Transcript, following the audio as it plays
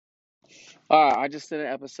I just did an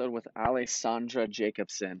episode with Alessandra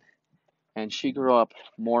Jacobson, and she grew up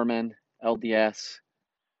Mormon, LDS,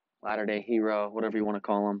 Latter Day Hero, whatever you want to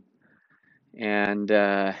call them,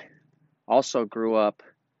 and also grew up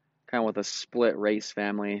kind of with a split race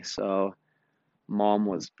family. So mom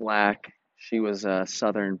was black, she was a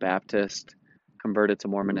Southern Baptist, converted to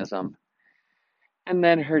Mormonism, and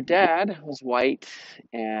then her dad was white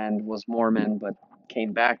and was Mormon, but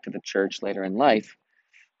came back to the church later in life.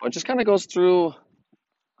 But it just kind of goes through.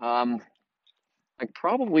 Um, like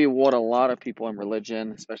probably what a lot of people in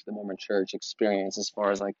religion, especially the Mormon church, experience as far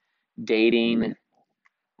as like dating.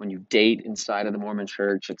 When you date inside of the Mormon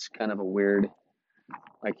church, it's kind of a weird,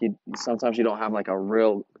 like you sometimes you don't have like a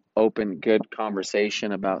real open, good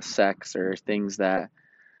conversation about sex or things that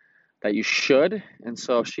you should. And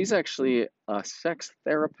so she's actually a sex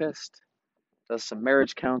therapist, does some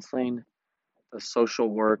marriage counseling, does social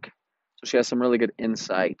work. So she has some really good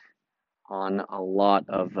insight on a lot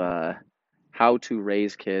of how to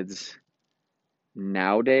raise kids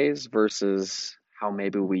nowadays versus how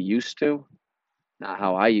maybe we used to, not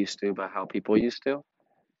how I used to, but how people used to,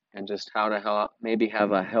 and just how to help maybe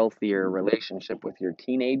have a healthier relationship with your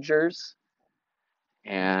teenagers.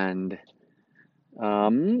 And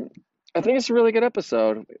um, I think it's a really good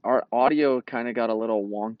episode. Our audio kind of got a little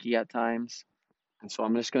wonky at times. And so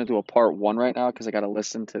I'm just going to do a part one right now because I got to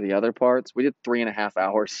listen to the other parts. We did 3.5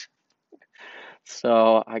 hours.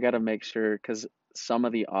 So I got to make sure because some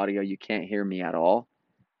of the audio you can't hear me at all.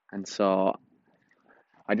 And so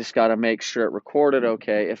I just got to make sure it recorded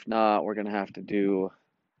okay. If not, we're going to have to do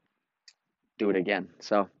it again.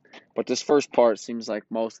 So, but this first part seems like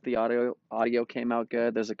most of the audio came out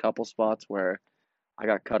good. There's a couple spots where I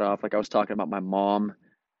got cut off. Like I was talking about my mom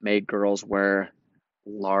made girls wear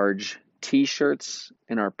large t-shirts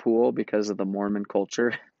in our pool because of the Mormon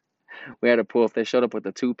culture. We had a pool. If they showed up with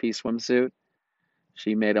a two-piece swimsuit,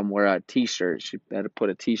 she made them wear a t-shirt. She had to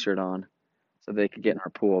put a t-shirt on so they could get in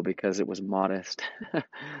our pool because it was modest.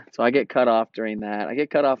 So I get cut off during that. I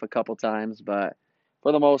get cut off a couple times, but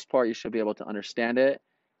for the most part, you should be able to understand it.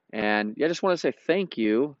 And yeah, I just want to say thank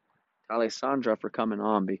you to Alessandra for coming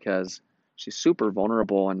on because she's super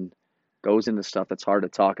vulnerable and goes into stuff that's hard to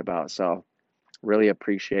talk about. So really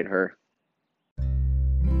appreciate her.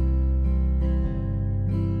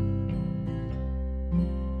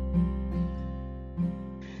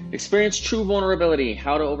 Experience true vulnerability,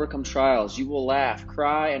 how to overcome trials. You will laugh,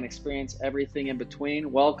 cry, and experience everything in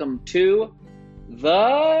between. Welcome to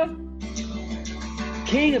the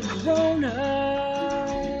King of Corona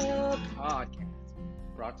podcast,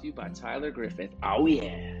 brought to you by Tyler Griffith. Oh, yeah.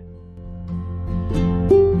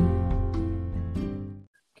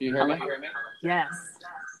 Can you hear me? Yes.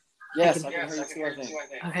 Yes, I can hear you too, I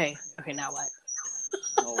think. Okay, now what?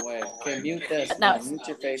 No way. Okay, mute this. No. Mute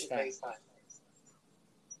your FaceTime.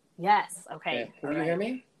 Yes, okay. Can you hear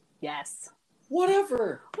me? Yes.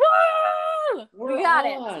 Whatever. Woo! We're We got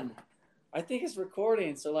on. It. I think it's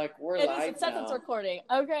recording, so like we're live it says now. It's recording.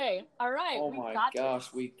 Okay, all right. Oh my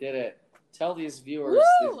gosh, we did it. Tell these viewers,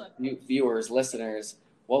 listeners,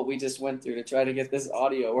 what we just went through to try to get this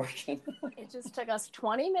audio working. It just took us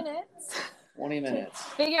 20 minutes. 20 minutes. To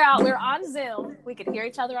figure out we're on Zoom. We could hear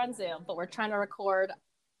each other on Zoom, but we're trying to record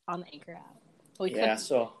on the Anchor app.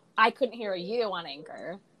 I couldn't hear you on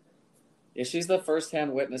Anchor. Yeah, she's the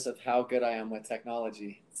first-hand witness of how good I am with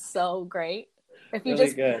technology. So great. If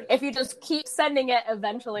you just keep sending it,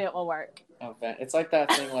 eventually it will work. It's like that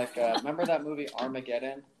thing, like remember that movie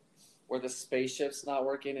Armageddon, where the spaceship's not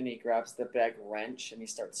working and he grabs the big wrench and he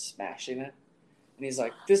starts smashing it, and he's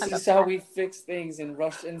like, "This is how we fix things in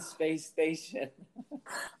Russian space station."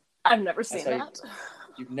 I've never seen that.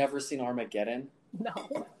 You've never seen Armageddon?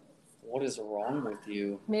 No. What is wrong with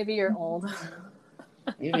you? Maybe you're old.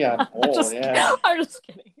 Maybe I'm old, yeah. I'm just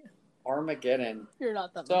kidding. Armageddon. You're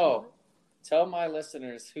not that much So, older. Tell my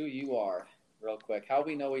listeners who you are, real quick. How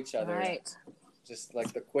we know each other. Right. Just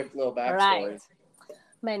like the quick little backstory. Right.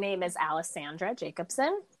 My name is Alessandra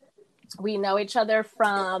Jacobson. We know each other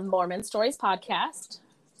from Mormon Stories podcast.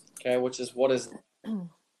 Okay, what is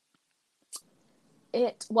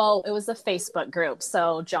it was a Facebook group.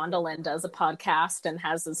 So John Dehlin does a podcast and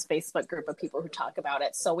has this Facebook group of people who talk about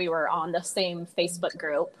it. So we were on the same Facebook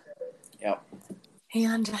group. Yep.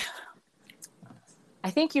 And I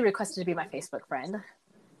think you requested to be my Facebook friend.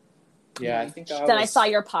 Yeah, I think I saw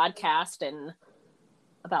your podcast and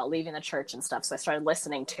about leaving the church and stuff. So I started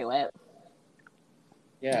listening to it.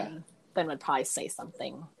 Yeah. And then would probably say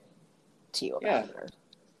something to you about it.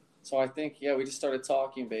 So I think, we just started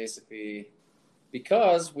talking basically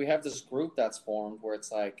because we have this group that's formed where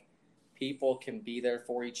it's like people can be there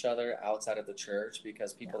for each other outside of the church,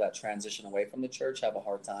 because people that transition away from the church have a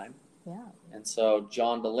hard time. Yeah. And so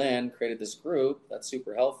John DeLynn created this group that's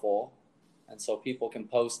super helpful. And so people can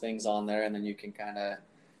post things on there, and then you can kind of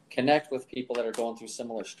connect with people that are going through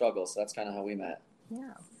similar struggles. So that's kind of how we met.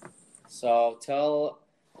 Yeah. So tell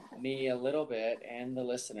me a little bit, and the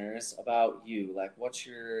listeners, about you. Like,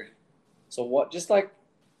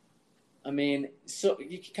 so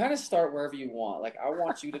you can kind of start wherever you want. Like, I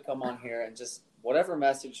want you to come on here and just whatever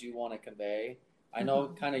message you want to convey. I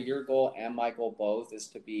know kind of your goal and my goal both is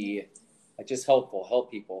to be like just help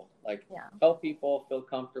people, like help people feel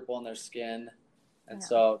comfortable in their skin. And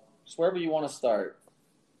so just wherever you want to start,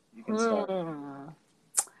 you can start.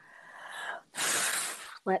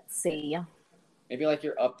 Let's see. Maybe like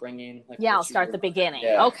your upbringing. Like I'll start at the beginning.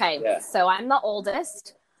 Yeah. Okay. Yeah. So I'm the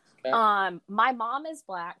oldest. Okay. My mom is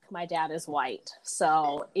black. My dad is white.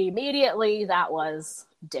 So immediately that was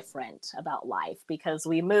different about life, because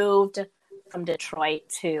we moved from Detroit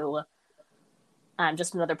to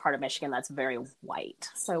just another part of Michigan that's very white.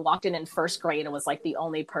 So I walked in first grade and was like the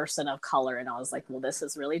only person of color. And I was like, well, this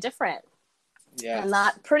is really different. Yeah. And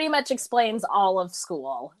that pretty much explains all of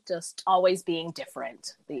school, just always being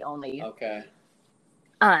different. The only. Okay.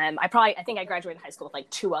 I think I graduated high school with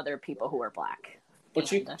like 2 other people who were black. But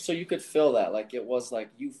so you could feel that, like it was like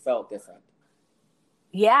you felt different.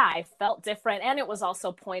 Yeah, I felt different. And it was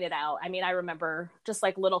also pointed out. I mean, I remember just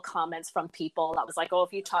like little comments from people that was like, oh,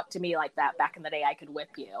 if you talked to me like that back in the day, I could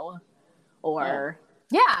whip you. Or,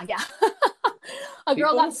 yeah. A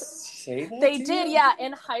girl got. Say that they did, you? Yeah,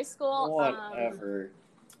 in high school. Whatever.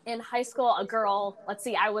 In high school, a girl, let's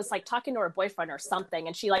see, I was like talking to her boyfriend or something,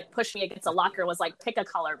 and she like pushed me against a locker, was like, pick a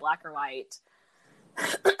color, black or white.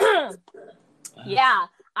 Yeah,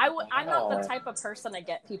 I'm not the type of person to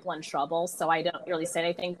get people in trouble, so I don't really say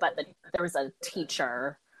anything, but there was a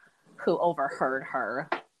teacher who overheard her,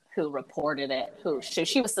 who reported it,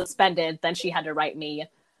 she was suspended, then she had to write me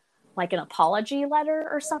like an apology letter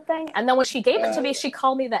or something, and then when she gave it to me, she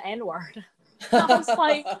called me the N-word. I was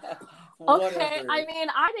like, okay, I mean,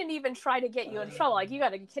 I didn't even try to get you in trouble, like, you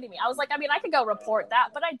gotta be kidding me. I was like, I mean, I could go report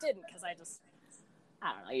that, but I didn't, because I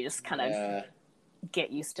don't know, you just kind of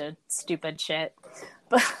get used to stupid shit.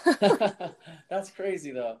 That's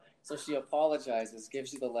crazy though. So she apologizes,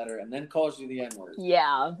 gives you the letter, and then calls you the N-word.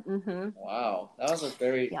 Yeah. Mm-hmm. Wow, that was a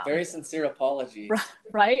very sincere apology.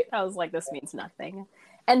 Right? I was like, this means nothing.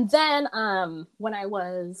 And then when I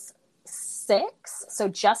was 6, so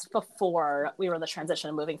just before we were in the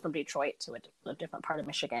transition of moving from Detroit to a different part of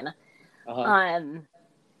Michigan,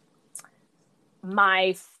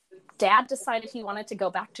 my dad decided he wanted to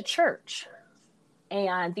go back to church.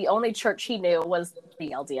 And the only church he knew was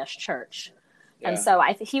the LDS church. Yeah. And so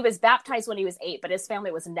he was baptized when he was 8, but his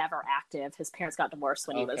family was never active. His parents got divorced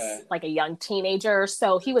when he was like a young teenager.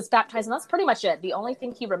 So he was baptized, and that's pretty much it. The only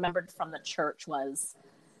thing he remembered from the church was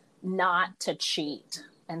not to cheat.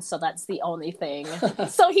 And so that's the only thing.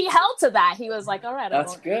 So he held to that. He was like, all right, I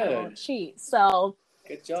won't cheat. So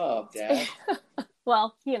good job, Dad.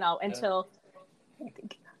 Well, until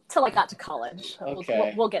I got to college.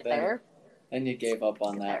 Okay. We'll get there. And you gave up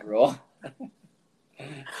on that rule.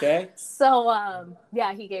 Okay. So,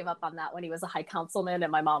 he gave up on that when he was a high councilman,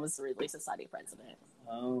 and my mom was the Relief Society president.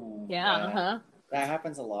 Oh. Yeah. That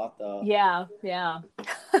happens a lot, though. Yeah.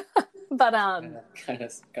 But kind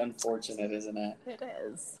of unfortunate, isn't it? It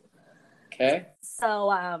is. Okay.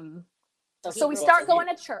 So we start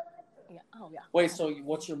going to church. Yeah. Oh, yeah. Wait. So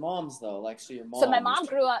what's your mom's though? Like, so your mom. So my mom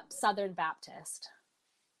grew up Southern Baptist.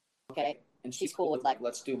 Okay. And she's cool with like,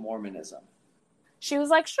 let's do Mormonism. She was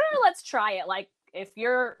like, sure, let's try it. Like, if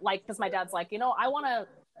you're like, because my dad's like, I want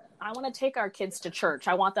to take our kids to church.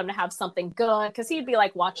 I want them to have something good. Because he'd be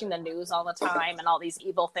like watching the news all the time and all these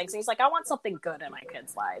evil things. And he's like, I want something good in my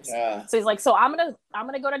kids' lives. Yeah. So he's like, so I'm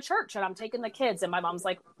gonna go to church, and I'm taking the kids. And my mom's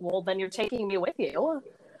like, well, then you're taking me with you.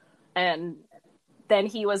 And then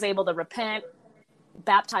he was able to repent,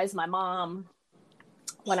 baptize my mom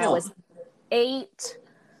when I was 8.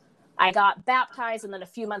 I got baptized, and then a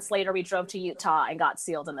few months later, we drove to Utah and got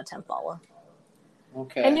sealed in the temple.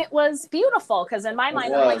 Okay. And it was beautiful, because in my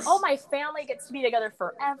mind, I'm like, oh, my family gets to be together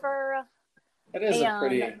forever. It is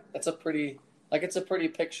it's a pretty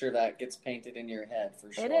picture that gets painted in your head,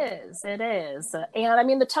 for sure. It is. And I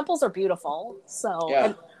mean, the temples are beautiful. So,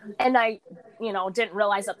 yeah. And I, didn't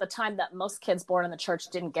realize at the time that most kids born in the church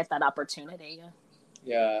didn't get that opportunity.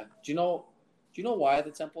 Yeah. Do you know why the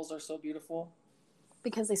temples are so beautiful?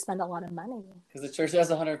 Because they spend a lot of money. Because the church has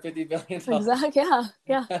 $150 billion. Exactly.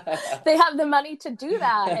 Yeah. They have the money to do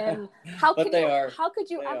that, and how could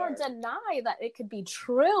you ever deny that it could be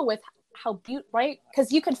true with right?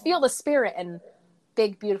 Because you can feel the spirit in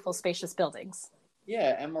big, beautiful, spacious buildings.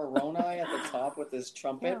 Yeah, and Moroni at the top with his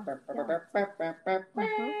trumpet.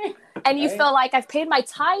 Mm-hmm. And you feel like I've paid my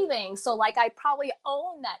tithing, so like I probably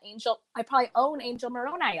own that angel. I probably own Angel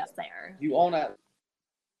Moroni up there. You own that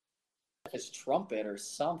his trumpet or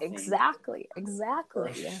something. Exactly.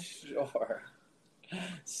 For sure.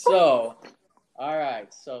 So, all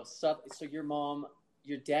right. So your mom,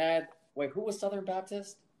 your dad. Wait, who was Southern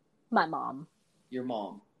Baptist? My mom. Your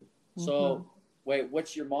mom. So, wait,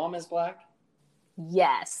 what's your mom is black?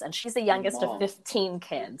 Yes, and she's the youngest of 15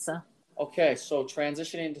 kids. Okay, so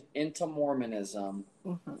transitioning into Mormonism,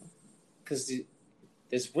 because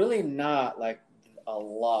there's really not like a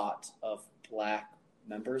lot of black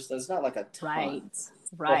members. There's not like a ton.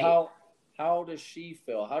 Right. So how does she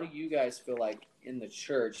feel? How do you guys feel like in the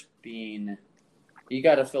church being? You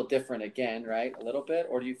got to feel different again, right? A little bit,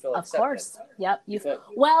 or do you feel accepted? Of course. Yep.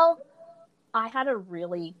 Well, I had a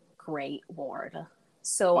really great ward.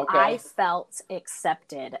 So I felt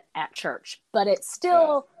accepted at church, but it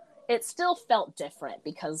still felt different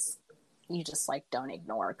because you just like don't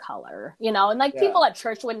ignore color, and like people at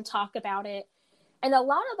church wouldn't talk about it. And a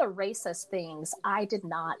lot of the racist things I did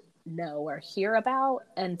not know or hear about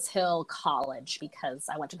until college, because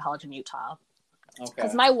I went to college in Utah.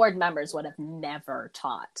 Because my ward members would have never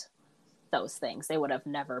taught those things. They would have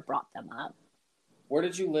never brought them up. Where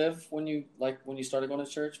did you live when you started going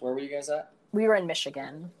to church? Where were you guys at? We were in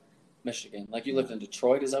Michigan. Like you lived in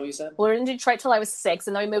Detroit, is that what you said? We were in Detroit till I was 6,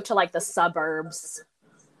 and then we moved to like the suburbs.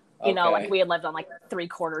 You know, like we had lived on like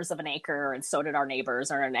 3/4 of an acre, and so did our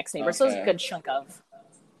neighbors or our next neighbor. So it was a good chunk of.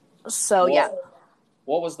 So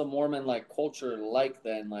What was the Mormon like culture like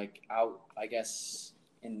then? Like out, I guess,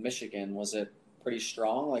 in Michigan, was it pretty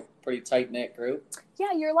strong, like pretty tight knit group?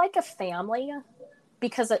 Yeah, you're like a family.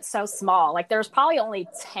 Because it's so small. Like there's probably only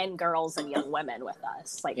 10 girls and young women with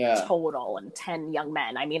us, total, and 10 young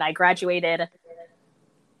men. I mean, I didn't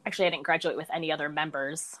graduate with any other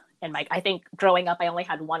members. And I think growing up, I only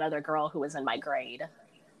had one other girl who was in my grade.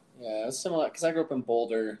 Yeah, it's similar because I grew up in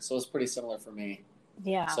Boulder, so it's pretty similar for me.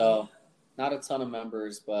 Yeah. So not a ton of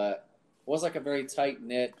members, but it was like a very tight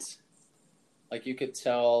knit, like you could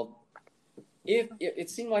tell it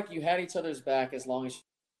seemed like you had each other's back as long as you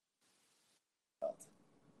felt.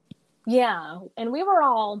 Yeah, and we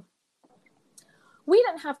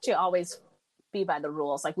didn't have to always be by the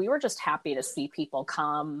rules. Like we were just happy to see people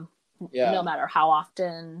come, no matter how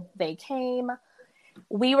often they came.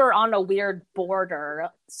 We were on a weird border,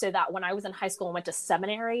 so that when I was in high school and went to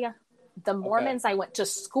seminary, the Mormons I went to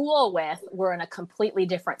school with were in a completely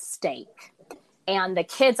different state. And the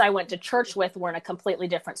kids I went to church with were in a completely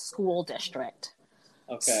different school district.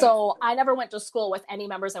 Okay. So I never went to school with any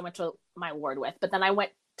members I went to my ward with, but then I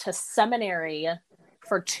went to seminary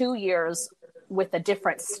for 2 years with a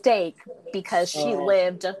different stake because she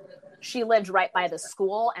lived right by the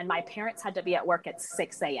school, and my parents had to be at work at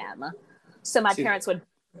 6 a.m. So my parents would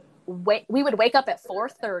we would wake up at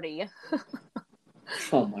 4:30.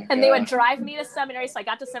 Oh my God. And they would drive me to seminary. So I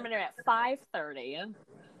got to seminary at 5:30,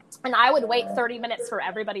 and I would wait 30 minutes for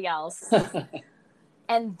everybody else.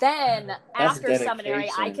 And then after seminary,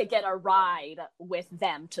 I could get a ride with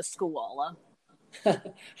them to school.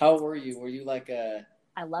 How were you? Were you like a?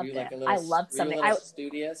 I loved it. I loved seminary. I was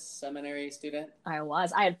studious seminary student. I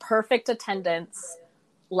was. I had perfect attendance,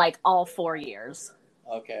 like all 4 years.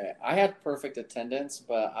 Okay, I had perfect attendance,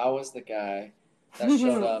 but I was the guy that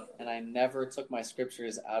showed up, and I never took my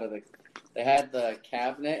scriptures out of the. They had the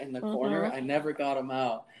cabinet in the corner. I never got them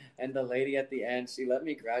out, and the lady at the end, she let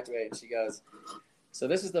me graduate, and she goes, "So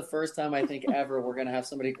this is the first time I think ever we're gonna have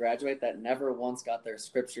somebody graduate that never once got their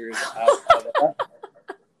scriptures out of the."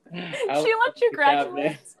 She let you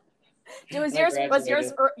graduate.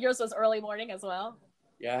 Yours was early morning as well?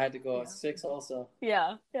 Yeah, I had to go at 6 also.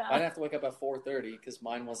 Yeah. I didn't have to wake up at 4:30 because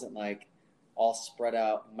mine wasn't like all spread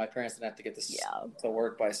out. My parents didn't have to get to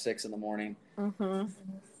work by 6 in the morning. Mm-hmm.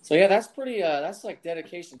 So yeah, that's pretty. That's like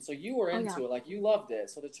dedication. So you were into it, like you loved it.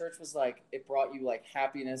 So the church was like it brought you like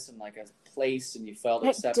happiness and like a place, and you felt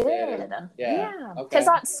accepted. It did. Yeah. Because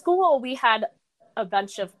at school we had a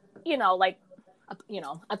bunch of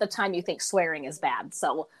at the time you think swearing is bad,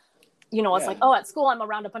 so. It's like, at school I'm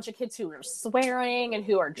around a bunch of kids who are swearing and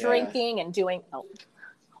who are drinking and doing. Oh.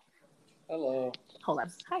 Hello. Hold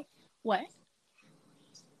on. Hi. What?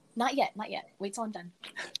 Not yet. Wait till I'm done.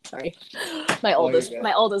 Sorry. My oldest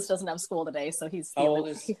doesn't have school today, so he's. How old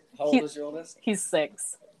is your oldest? He's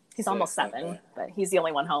 6. He's almost 7, but he's the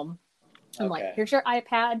only one home. I'm like, here's your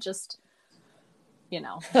iPad. Just,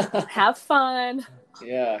 have fun.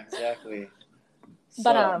 Yeah, exactly.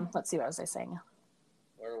 But let's see, what was I saying?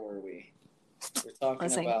 Where were we? We're talking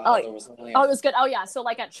Listening. about Oh, how there was only it was good. Oh yeah. So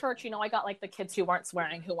like at church, I got like the kids who weren't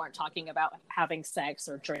swearing, who weren't talking about having sex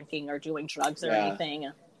or drinking or doing drugs or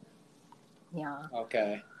anything. Yeah.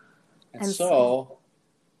 Okay. And so,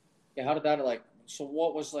 yeah, how did that so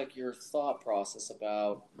what was like your thought process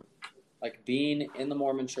about like being in the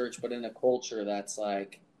Mormon church, but in a culture that's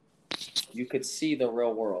like, you could see the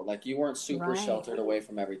real world. Like you weren't super sheltered away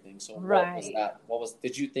from everything. So what was that?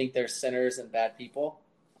 Did you think they're sinners and bad people?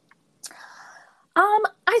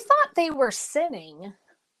 I thought they were sinning.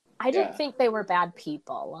 I didn't think they were bad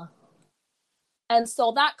people. And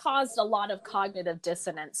so that caused a lot of cognitive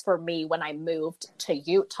dissonance for me when I moved to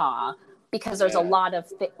Utah, because there's a lot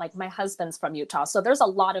of like my husband's from Utah. So there's a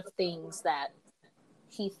lot of things that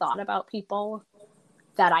he thought about people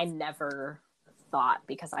that I never thought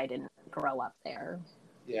because I didn't grow up there.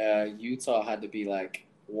 Yeah, Utah had to be like,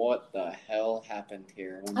 what the hell happened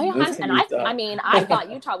here? I thought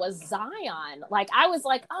Utah was Zion. Like I was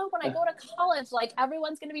like, oh, when I go to college, like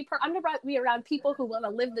everyone's going to be I'm going to be around people who want to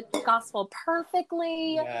live the gospel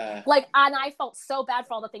perfectly. Yeah. Like, and I felt so bad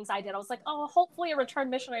for all the things I did. I was like, oh, hopefully a returned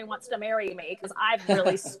missionary wants to marry me because I've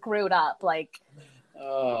really screwed up. Like,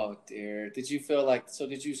 oh dear. Did you feel like, so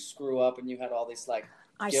did you screw up and you had all this like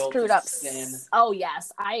guilt, screwed up sin? Oh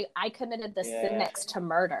yes. I committed the sin next to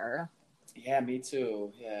murder. Yeah, me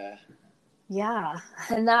too. Yeah. Yeah.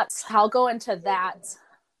 And I'll go into that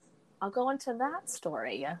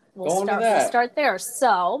story. We'll start there.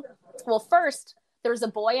 So, first, there was a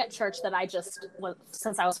boy at church that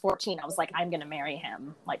since I was 14, I was like, I'm going to marry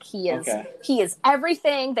him. Like he is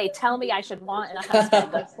everything they tell me I should want in a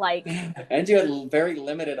husband. Like, and you had very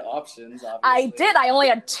limited options, obviously. I did. I only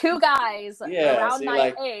had 2 guys around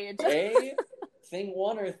my age. Thing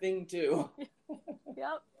 1 or thing 2?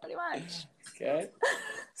 Yep, pretty much. Okay.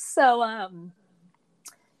 So,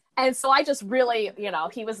 and so I just really,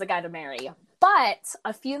 he was the guy to marry. But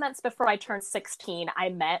a few months before I turned 16, I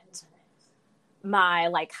met my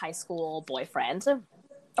like high school boyfriend. Or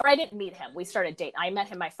I didn't meet him. We started dating. I met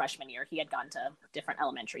him my freshman year. He had gone to different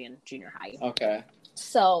elementary and junior high. Okay.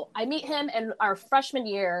 So I meet him in our freshman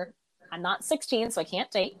year. I'm not 16, so I can't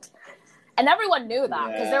date. And everyone knew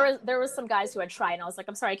that because there was some guys who had tried, and I was like,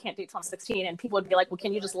 I'm sorry, I can't date till I'm 16. And people would be like, well,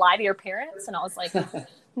 can you just lie to your parents? And I was like,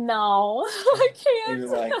 no, I can't. You're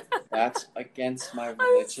like, that's against my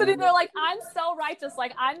religion. I'm sitting there like, I'm so righteous.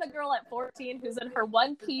 Like, I'm the girl at 14 who's in her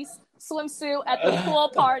one-piece swimsuit at the pool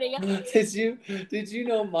party. Did you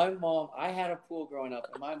know my mom, I had a pool growing up,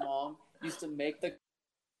 and my mom used to make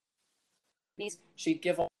she'd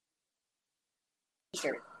give a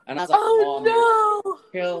t-shirt. And I was like, oh, no,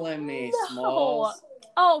 killing me, Smalls.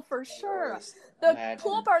 Oh, for sure. The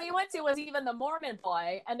pool party you went to was even the Mormon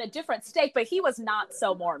boy and a different stake, but he was not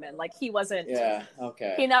so Mormon. Like, he wasn't. Yeah,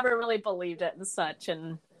 okay. He never really believed it and such.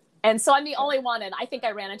 And so I'm the only one, and I think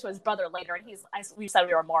I ran into his brother later, and we said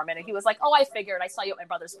we were Mormon, and he was like, oh, I figured. I saw you at my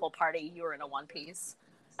brother's pool party. You were in a one-piece.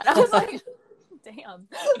 And I was like, damn.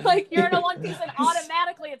 Like, you're in a one-piece, and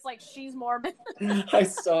automatically it's like, she's Mormon. I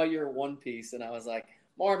saw your one-piece, and I was like,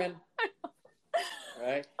 Mormon.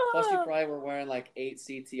 Right? Plus, you probably were wearing like 8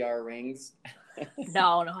 CTR rings.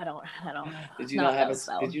 No, I don't. Did you not have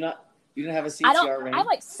Did you not? You didn't have a CTR ring? I have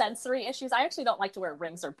like sensory issues. I actually don't like to wear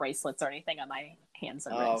rings or bracelets or anything on my hands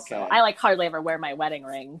and wrists. Okay. So I like hardly ever wear my wedding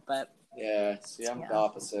ring, but. Yeah. See, I'm the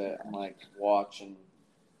opposite. I'm like watch and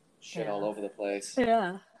shit all over the place.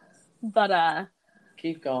 Yeah. But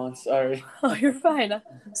keep going. Sorry. Oh, you're fine.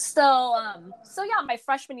 So yeah, my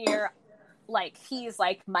freshman year. Like, he's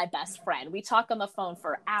like my best friend. We talk on the phone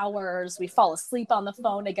for hours. We fall asleep on the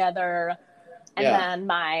phone together. And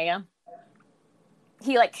then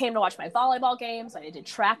he like came to watch my volleyball games. I did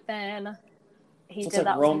track then. It's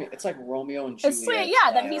like Romeo and Juliet.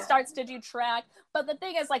 Then he starts to do track. But the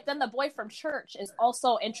thing is, like, then the boy from church is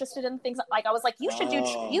also interested in things. Like, I was like, you should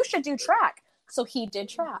do track. So he did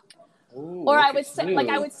track. Ooh, or I would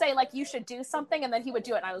say, you should do something, and then he would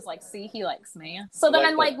do it, and I was like, see, he likes me. So then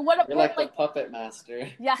I'm like, what? You're like the puppet master.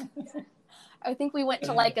 Yeah. I think we went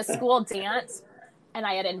to like a school dance, and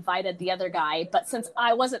I had invited the other guy, but since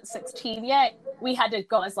I wasn't 16 yet, we had to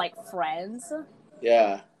go as like friends.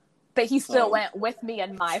 Yeah. But he still went with me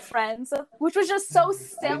and my friends, which was just so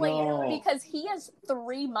silly because he is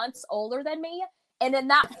 3 months older than me, and in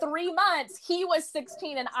that 3 months, he was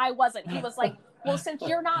 16 and I wasn't. He was like, well, since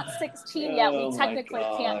you're not 16 yet, we technically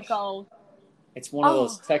can't go. It's one of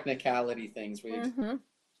those technicality things where you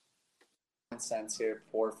sense here,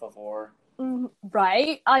 por favor.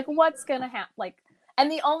 Right? Like, what's going to happen? Like, and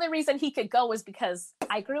the only reason he could go was because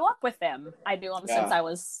I grew up with him. I knew him since I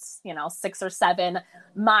was, 6 or 7.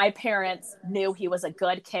 My parents knew he was a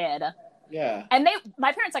good kid. Yeah. And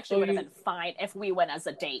my parents actually would have been fine if we went as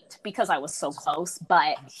a date because I was so close,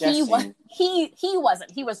 but he wasn't.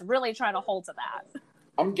 He was really trying to hold to that.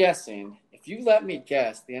 I'm guessing. If you let me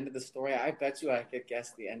guess the end of the story, I bet you I could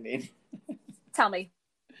guess the ending. Tell me.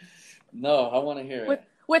 No, I want to hear it.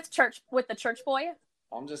 With the church boy?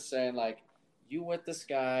 I'm just saying, like, you with this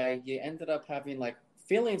guy, you ended up having, like,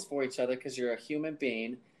 feelings for each other because you're a human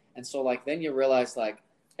being. And so, like, then you realize, like,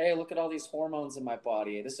 hey, look at all these hormones in my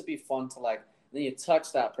body. This would be fun to, like, then you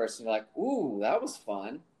touch that person. You're like, ooh, that was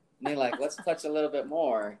fun. And you're like, let's touch a little bit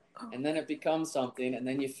more. And then it becomes something. And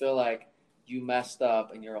then you feel like you messed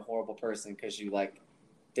up and you're a horrible person because you, like,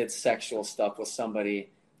 did sexual stuff with somebody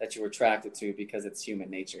that you were attracted to because it's human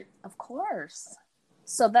nature. Of course.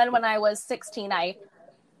 So then when I was 16, I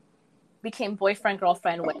became boyfriend,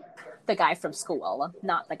 girlfriend with the guy from school,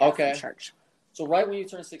 not the guy from church. So right when you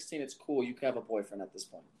turn 16, it's cool. You can have a boyfriend at this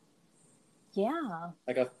point. Yeah.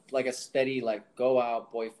 Like a steady, like, go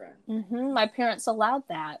out boyfriend. Mm-hmm. My parents allowed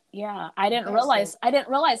that. Yeah. I didn't realize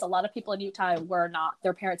a lot of people in Utah were not,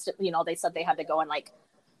 their parents, you know, they said they had to go on like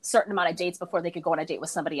certain amount of dates before they could go on a date with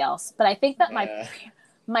somebody else. But I think that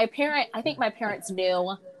my parents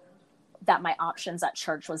knew that my options at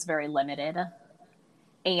church was very limited.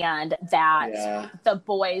 And that the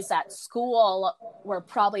boys at school were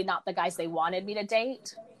probably not the guys they wanted me to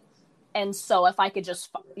date. And so if I could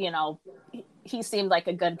just, you know, he seemed like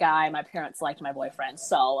a good guy. My parents liked my boyfriend.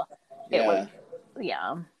 So it was,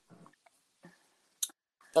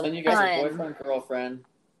 So then you guys are boyfriend, girlfriend.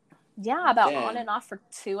 Yeah, about on and off for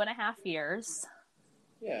 2.5 years.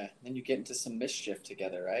 Yeah, then you get into some mischief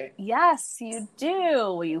together, right? Yes, you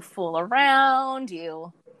do. You fool around.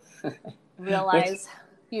 You realize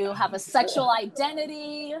you have a sexual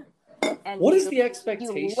identity. And what is the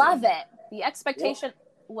expectation? You love it. The expectation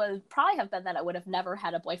would probably have been that I would have never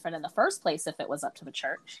had a boyfriend in the first place if it was up to the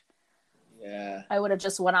church. Yeah. I would have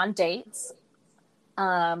just went on dates.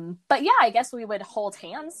 But yeah, I guess we would hold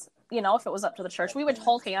hands, you know, if it was up to the church. We would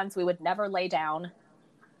hold hands. We would never lay down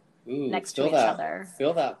next to each other.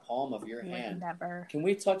 Feel that palm of your hand. Never. Can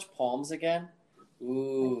we touch palms again?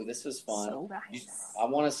 Ooh, this is fun. So nice. I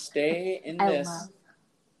want to stay in this.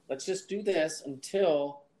 Let's just do this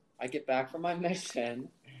until I get back from my mission,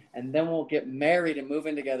 and then we'll get married and move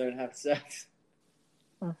in together and have sex.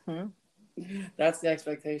 Mm-hmm. That's the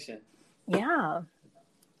expectation. Yeah.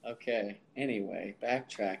 Okay. Anyway,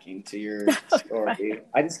 backtracking to your story. Right.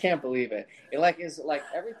 I just can't believe it. It is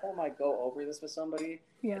every time I go over this with somebody,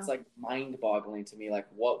 it's like mind-boggling to me, like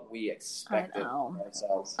what we expected of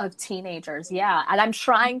ourselves. Of teenagers, yeah. And I'm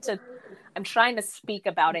trying to speak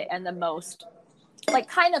about it in the most, like,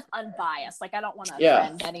 kind of unbiased. Like, I don't want to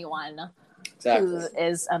offend anyone who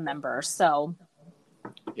is a member. So,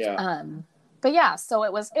 but yeah, so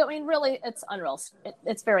it was. I mean, really, it's unreal.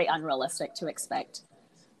 It's very unrealistic to expect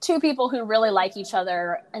two people who really like each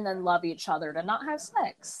other and then love each other to not have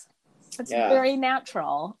sex. It's very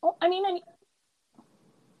natural. I mean,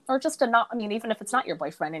 or just to not. I mean, even if it's not your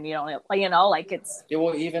boyfriend and you don't, you know, like it's. Yeah,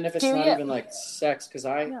 well, even if it's not even like sex, because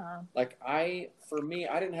for me,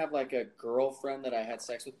 I didn't have like a girlfriend that I had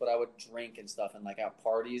sex with, but I would drink and stuff and like at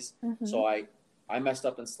parties. Mm-hmm. So I messed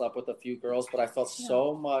up and slept with a few girls, but I felt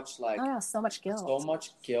so much like so much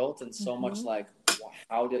guilt, and so much like,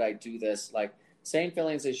 how did I do this? Like, same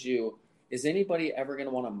feelings as you. Is anybody ever going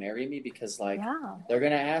to want to marry me? Because like they're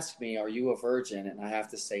going to ask me, "Are you a virgin?" And I have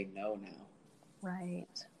to say no now. Right.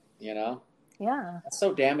 You know. Yeah. That's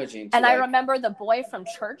so damaging. And I remember the boy from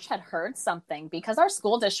church had heard something because our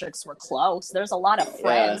school districts were close. There's a lot of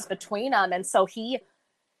friends between them, and so he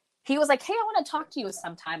was like, "Hey, I want to talk to you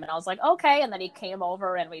sometime." And I was like, "Okay." And then he came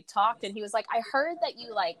over and we talked, and he was like, "I heard that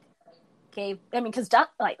you like gave." I mean, because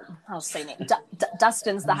I'll say name.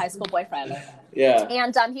 Dustin's the high school boyfriend. Yeah.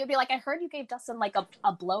 And he would be like, "I heard you gave Dustin like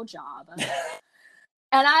a blowjob."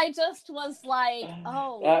 And I just was like,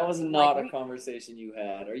 "Oh." That was not a conversation you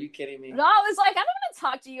had. Are you kidding me? No, I was like, "I don't want to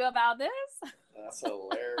talk to you about this." That's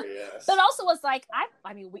hilarious. But also was like,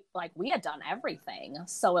 I mean, we had done everything,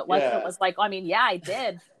 so it was like, I mean, I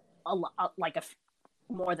did a lot,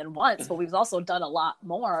 more than once, but we've also done a lot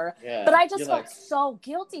more. Yeah, but I just felt so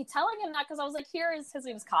guilty telling him that because I was like, his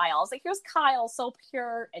name's Kyle. I was like, here's Kyle, so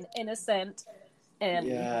pure and innocent, and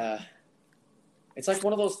it's like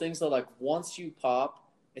one of those things that like once you pop.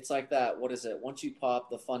 It's like that. What is it? Once you pop,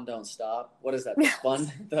 the fun don't stop. What is that? The fun,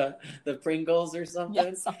 the Pringles or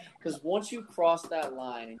something? Because once you cross that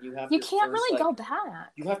line and you have you can't really go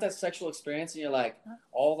back. You have that sexual experience and you're like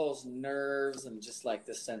all those nerves and just like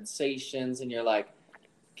the sensations and you're like,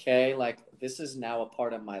 okay, like this is now a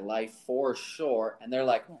part of my life for sure. And they're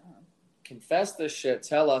like, confess this shit,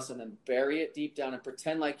 tell us, and then bury it deep down and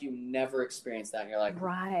pretend like you never experienced that. And you're like,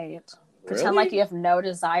 right. really? Pretend like you have no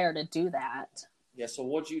desire to do that. Yeah, so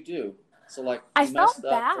what'd you do? So, like, I you felt messed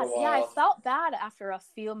up bad. for a while. Yeah, I felt bad after a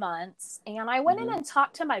few months. And I went in and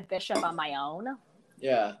talked to my bishop on my own.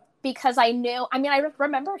 Yeah. Because I knew, I mean, I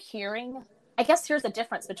remember hearing, I guess here's the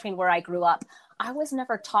difference between where I grew up. I was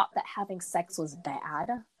never taught that having sex was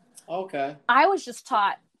bad. Okay. I was just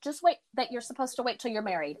taught, just wait, that you're supposed to wait till you're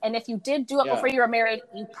married. And if you did do it before you were married,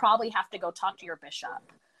 you probably have to go talk to your bishop.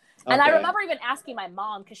 Okay. And I remember even asking my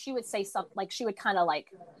mom, because she would say something, like she would kind of like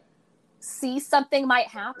see something might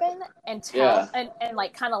happen and tell and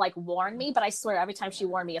like kind of like warn me, but I swear every time she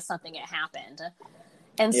warned me of something, it happened.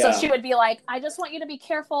 And so she would be like, I just want you to be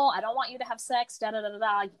careful, I don't want you to have sex, da da da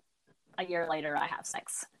da. A year later I have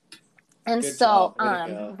sex. And Good so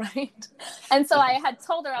job. right. And so I had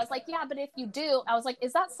told her, I was like, yeah, but if you do, I was like,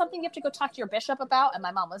 is that something you have to go talk to your bishop about? And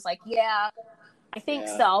my mom was like, yeah, I think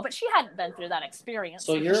so, but she hadn't been through that experience.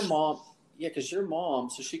 So your mom, because your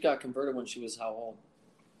mom, so she got converted when she was how old?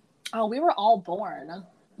 Oh, we were all born.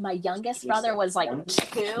 My youngest brother was like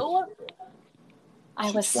 2.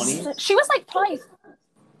 I was 20? She was like probably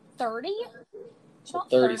 30. So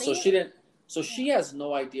 30. So she has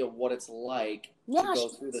no idea what it's like to go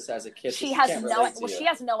through this as a kid. She has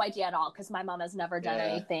no idea at all, because my mom has never done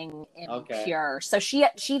anything impure. So she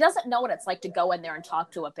doesn't know what it's like to go in there and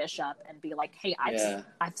talk to a bishop and be like, hey,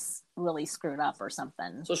 I've really screwed up or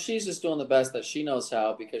something. So she's just doing the best that she knows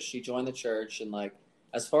how, because she joined the church, and like,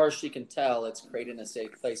 as far as she can tell, it's creating a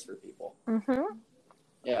safe place for people. Mm-hmm.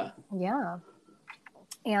 Yeah. Yeah.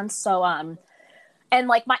 And so, and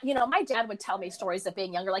like my dad would tell me stories of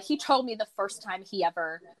being younger. Like he told me the first time he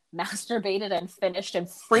ever masturbated and finished and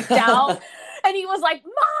freaked out. And he was like,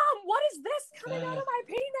 Mom, what is this coming out of my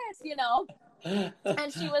penis?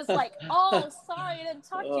 And she was like, oh, sorry, I didn't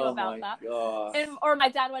talk to you about that. Or my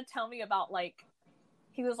dad would tell me about like,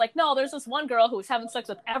 he was like, no, there's this one girl who was having sex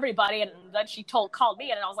with everybody, and then she called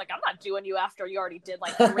me, and I was like, I'm not doing you after you already did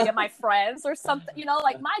like 3 of my friends or something.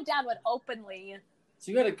 Like my dad would openly.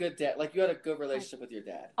 So you had a good dad, like you had a good relationship with your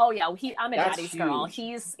dad. Oh yeah, I'm a daddy's girl.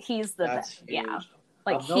 He's the best. Yeah.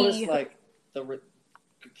 Like I've noticed like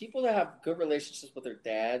people that have good relationships with their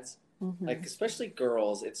dads, like especially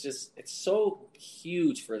girls, it's so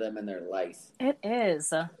huge for them in their life. It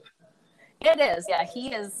is. Yeah,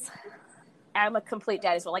 he is. I'm a complete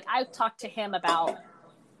daddy's girl. Like I've talked to him about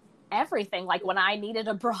everything. Like when I needed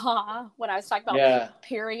a bra, when I was talking about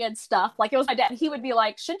period stuff, like it was my dad. He would be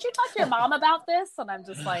like, shouldn't you talk to your mom about this? And I'm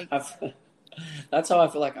just like, that's how I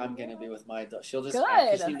feel like I'm going to be with my daughter. She'll just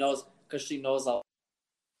act, because she knows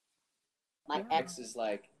my ex is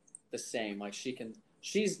like the same. Like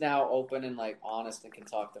she's now open and like honest and can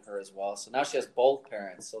talk to her as well. So now she has both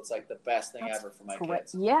parents. So it's like the best thing ever for my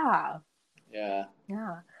kids. Yeah. Yeah.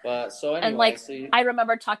 Yeah. But so anyway, and like I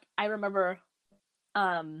remember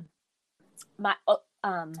my what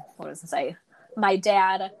does it say? My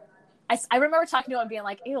dad, I remember talking to him and being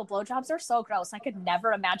like, ew, blowjobs are so gross. I could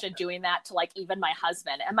never imagine doing that to like even my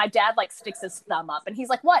husband. And my dad like sticks his thumb up and he's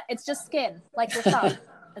like, what? It's just skin. Like your thumb.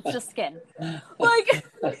 It's just skin. Like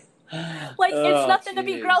it's nothing to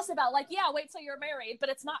be gross about. Like, yeah, wait till you're married, but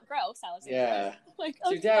it's not gross. I was like,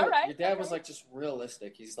 so your dad was like just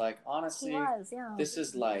realistic. He's like, honestly, this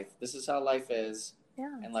is life. This is how life is.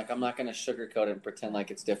 Yeah. And like, I'm not going to sugarcoat it and pretend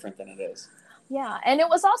like it's different than it is. Yeah. And it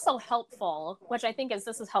was also helpful, which I think this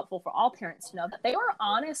is helpful for all parents to know, that they were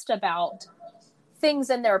honest about things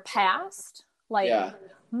in their past. Like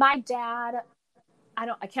my dad,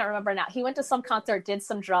 I can't remember now. He went to some concert, did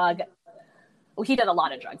some drug. Well, he did a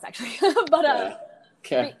lot of drugs actually, but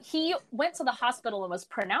he went to the hospital and was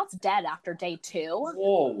pronounced dead after day 2.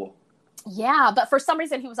 Whoa. Yeah, but for some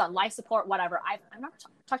reason he was on life support, whatever. I've never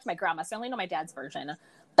talked to my grandma, so I only know my dad's version.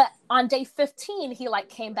 But on day 15, he like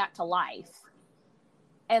came back to life.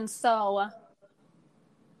 And so,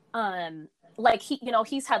 like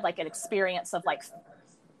he's had like an experience of like,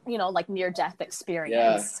 like near-death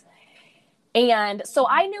experience. Yeah. And so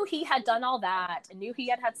I knew he had done all that and knew he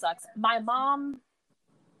had sex. My mom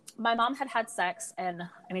had sex, and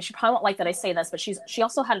I mean, she probably won't like that I say this, but she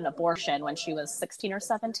also had an abortion when she was 16 or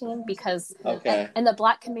 17, because in the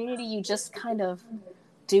Black community, you just kind of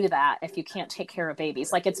do that if you can't take care of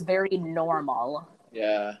babies. Like, it's very normal.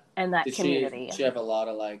 Yeah. In that community. She have a lot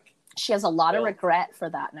of like. She has a lot of regret for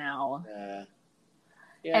that now. Yeah.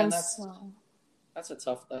 Yeah, and that's a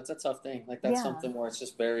tough thing. Like, that's something where it's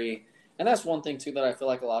just very, and that's one thing too that I feel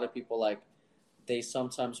like a lot of people like. They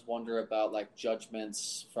sometimes wonder about like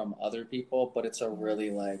judgments from other people, but it's a really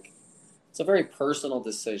like, it's a very personal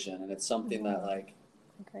decision, and it's something that like,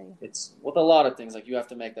 agree. It's with a lot of things, like you have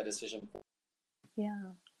to make that decision. Yeah.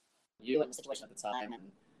 You in the situation at the time, and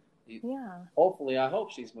yeah. Hopefully, I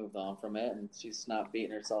hope she's moved on from it and she's not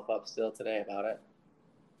beating herself up still today about it.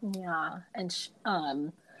 Yeah,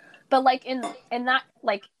 and but like in that,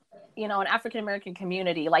 like, you know, an African American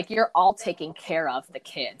community, like you're all taking care of the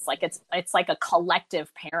kids, like it's like a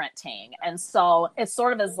collective parenting, and so it's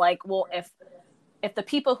sort of as like, well, if the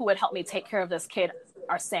people who would help me take care of this kid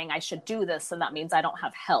are saying I should do this, then that means I don't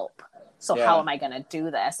have help. So how am I going to do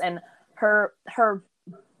this? And her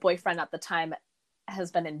boyfriend at the time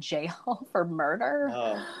has been in jail for murder.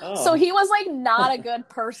 So he was like not a good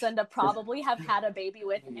person to probably have had a baby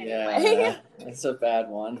with anyway. Yeah, it's a bad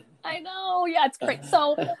one. I know. Yeah, it's great.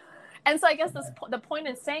 So, and so I guess the point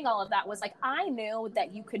in saying all of that was like, I knew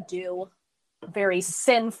that you could do very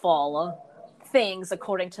sinful things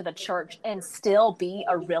according to the church and still be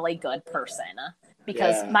a really good person,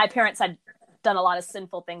 because my parents had done a lot of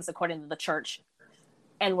sinful things according to the church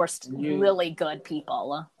and were really good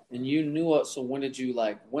people. And you knew it. So when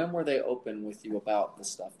were they open with you about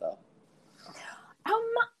this stuff though?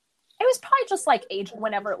 It was probably just like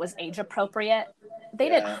whenever it was age appropriate. They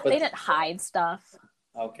didn't hide stuff.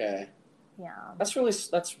 Okay. Yeah. That's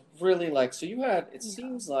really like, so you had, it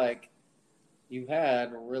seems like you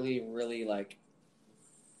had really, really like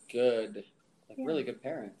good, really good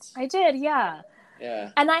parents. I did. Yeah.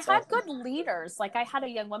 Yeah. And I had good leaders. Like I had a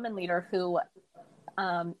young woman leader who,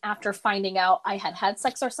 after finding out I had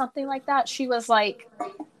sex or something like that, she was like,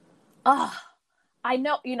 oh, I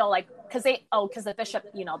know, you know, like, because the bishop,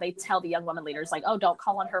 you know, they tell the young woman leaders like, oh, don't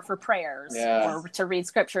call on her for prayers or to read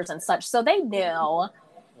scriptures and such. So they knew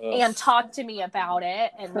and talked to me about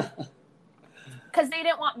it. And because they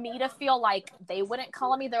didn't want me to feel like they wouldn't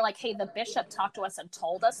call on me. They're like, hey, the bishop talked to us and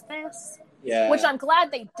told us this. Yeah. Which I'm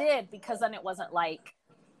glad they did, because then it wasn't like,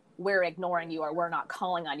 we're ignoring you or we're not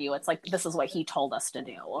calling on you. It's like, this is what he told us to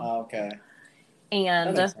do. Okay.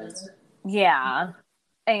 And that makes sense. Yeah.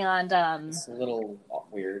 And it's a little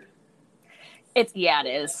weird. It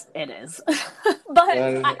is. but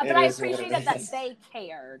I appreciated that they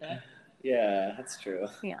cared. Yeah, that's true.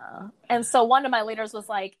 Yeah. And so one of my leaders was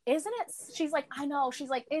like, isn't it? She's like, I know. She's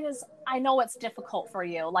like, it is. I know it's difficult for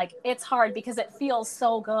you. Like, it's hard because it feels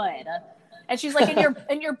so good. And she's like,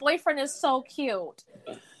 and your boyfriend is so cute.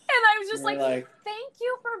 And I was just like, thank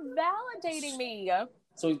you for validating me.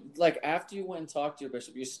 So, like, after you went and talked to your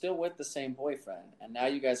bishop, you're still with the same boyfriend, and now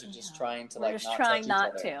you guys are just trying to, like, not touch each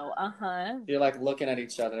other. Uh-huh. You're, like, looking at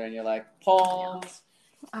each other, and you're like, pause.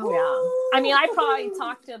 Yeah. Oh, yeah. I mean, I probably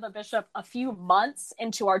talked to the bishop a few months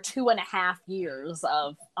into our 2.5 years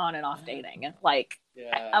of on and off dating. Like,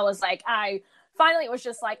 I was like, finally, it was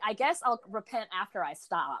just like, I guess I'll repent after I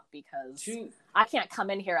stop, because I can't come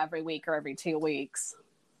in here every week or every 2 weeks.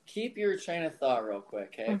 Keep your train of thought real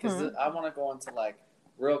quick, okay? Because I want to go into, like,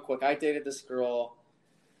 real quick. I dated this girl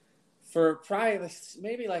for probably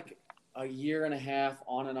maybe like a year and a half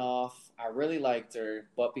on and off. I really liked her,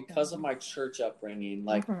 but because of my church upbringing,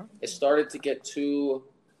 like it started to get too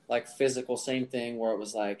like physical, same thing where it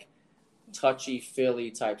was like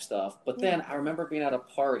touchy-feely type stuff. But then I remember being at a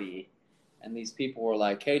party and these people were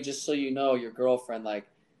like, hey, just so you know, your girlfriend, like,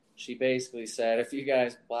 she basically said, if you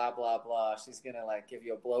guys blah, blah, blah, she's going to, like, give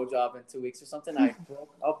you a blowjob in 2 weeks or something. I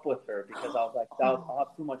broke up with her because I was like, I'll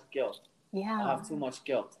have too much guilt. Yeah. I'll have too much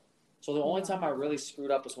guilt. So the only time I really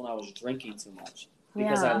screwed up was when I was drinking too much,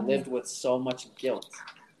 because I lived with so much guilt.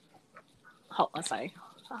 Oh, I'm sorry.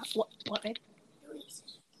 What, babe?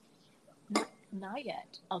 Not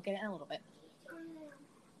yet. I'll get it in a little bit.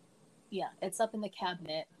 Yeah, it's up in the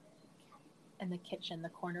cabinet, in the kitchen, the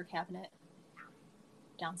corner cabinet.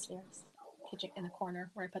 Downstairs, kitchen in the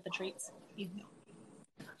corner where I put the treats.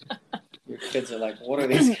 Your kids are like, what are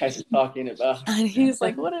these guys talking about? And he's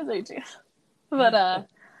like, what are they doing? But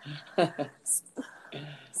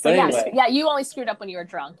so anyway. yeah, you only screwed up when you were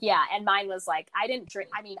drunk. Yeah, and mine was like, I didn't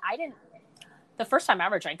drink. I mean, the first time I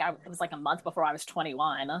ever drank, it was like a month before I was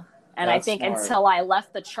 21. And that's I think smart. Until I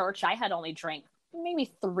left the church, I had only drank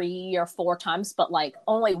maybe 3 or 4 times, but like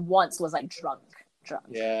only once was I drunk.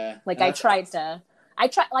 Yeah. Like I tried,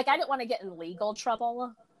 like I didn't want to get in legal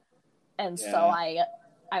trouble. And so I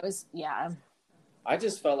was, I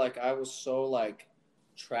just felt like I was so like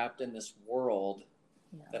trapped in this world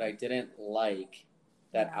that I didn't like,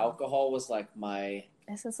 that alcohol was like my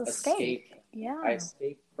escape. Yeah. I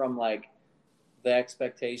escaped from like the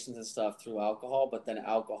expectations and stuff through alcohol, but then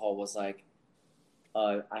alcohol was like,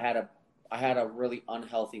 I had a really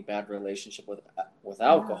unhealthy, bad relationship with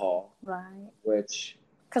alcohol. Right. Which...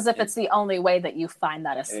 Because if it's the only way that you find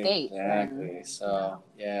that escape. Exactly. Then, so,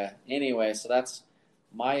 yeah. Anyway, so that's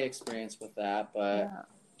my experience with that, but Yeah.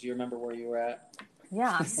 do you remember where you were at?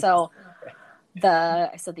 Yeah. So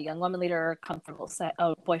I said the young woman leader, comfortable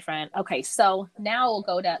boyfriend. Okay. So now we'll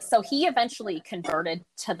go to, so he eventually converted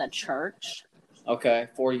to the church. Okay.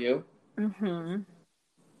 For you? Mm-hmm.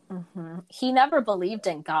 Mm-hmm. He never believed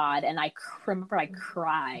in God. And I remember I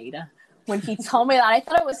cried when he told me that. I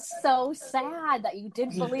thought it was so sad that you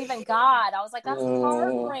didn't believe in God. I was like, that's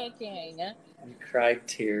heartbreaking. You cried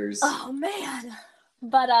tears. Oh man.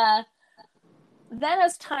 But then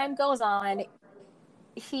as time goes on,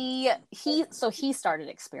 he started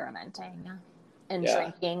experimenting and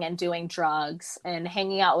drinking and doing drugs and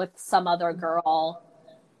hanging out with some other girl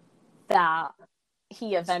that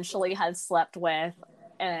he eventually had slept with.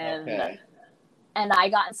 And and I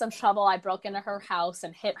got in some trouble. I broke into her house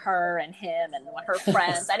and hit her and him and her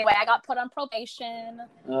friends. Anyway, I got put on probation.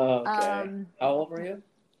 Oh, okay. How old were you?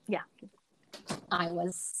 Yeah. I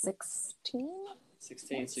was 16.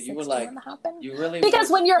 16. So you were like, you really,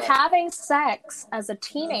 because when you're having sex as a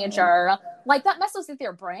teenager, like that messes with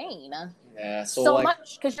your brain. Yeah. So like,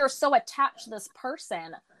 much because you're so attached to this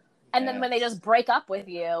person. And then when they just break up with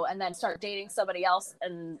you and then start dating somebody else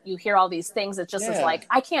and you hear all these things, it just is like,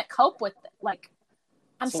 I can't cope with it. Like,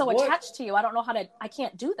 I'm so attached to you. I don't know I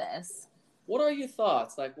can't do this. What are your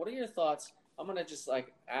thoughts? Like, what are your thoughts? I'm going to just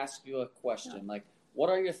like ask you a question. Yeah. Like, what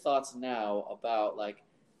are your thoughts now about like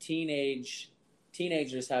teenagers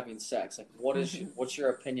having sex? Like, what's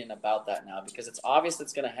your opinion about that now? Because it's obvious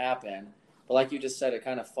it's going to happen, but like you just said, it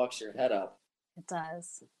kind of fucks your head up. It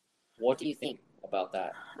does. What do you think about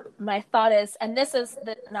that? My thought is, and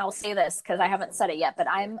I'll say this because I haven't said it yet, but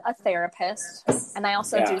I'm a therapist and I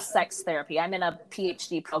also do sex therapy. I'm in a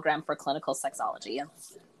PhD program for clinical sexology.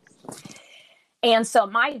 And so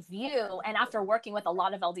my view, and after working with a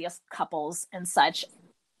lot of LDS couples and such,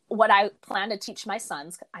 what I plan to teach my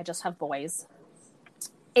sons, I just have boys.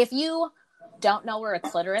 If you don't know where a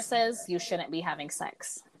clitoris is, you shouldn't be having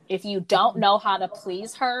sex. If you don't know how to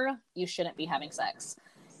please her, you shouldn't be having sex.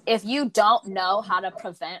 If you don't know how to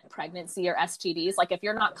prevent pregnancy or STDs, like if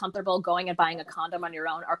you're not comfortable going and buying a condom on your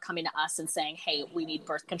own or coming to us and saying, hey, we need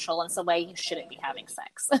birth control in some way, you shouldn't be having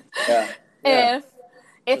sex. Yeah.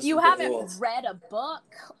 If you haven't read a book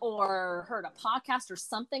or heard a podcast or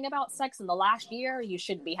something about sex in the last year, you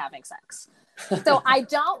shouldn't be having sex. So I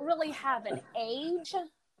don't really have an age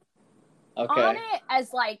on it,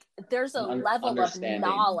 as like there's a level of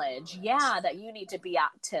knowledge, that you need to be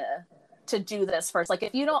at to do this first. Like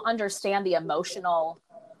if you don't understand the emotional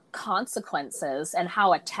consequences and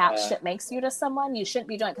how attached it makes you to someone, you shouldn't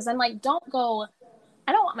be doing it. Because I'm like, I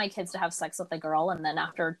don't want my kids to have sex with a girl and then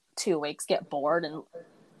after 2 weeks get bored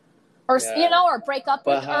or break up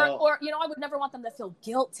with her, or I would never want them to feel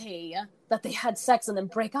guilty that they had sex and then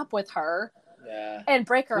break up with her and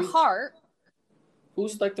break her heart.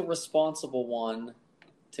 Who's like the responsible one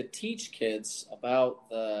to teach kids about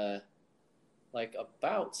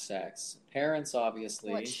about sex? Parents,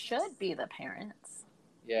 obviously. Well, it should be the parents.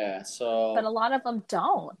 Yeah, so. But a lot of them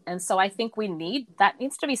don't. And so I think that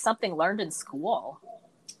needs to be something learned in school.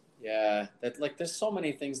 Yeah, there's so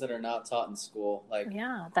many things that are not taught in school.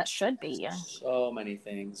 That should be. So many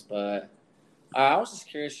things, but I was just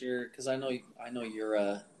curious because I know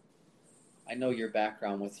your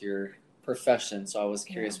background with your profession, so I was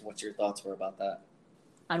curious what your thoughts were about that.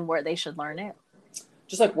 On where they should learn it?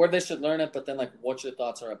 Just like where they should learn it, but then like what your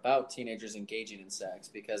thoughts are about teenagers engaging in sex,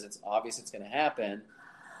 because it's obvious it's going to happen.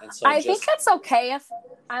 And so I think it's okay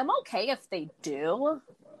I'm okay if they do.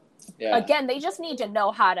 Yeah. Again, they just need to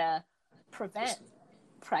know how to prevent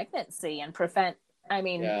pregnancy and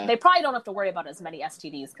they probably don't have to worry about as many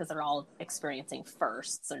STDs because they're all experiencing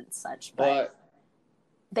firsts and such, but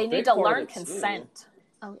they need to learn consent.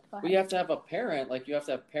 Well, you have to have a parent, you have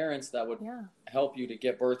to have parents that would help you to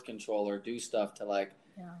get birth control or do stuff to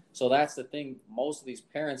so that's the thing. Most of these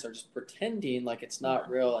parents are just pretending like it's not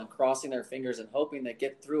real and crossing their fingers and hoping they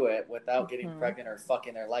get through it without getting pregnant or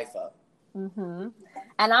fucking their life up. Mm-hmm.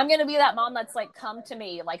 And I'm going to be that mom that's like, come to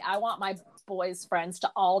me. Like, I want my boys' friends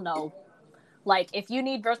to all know, like, if you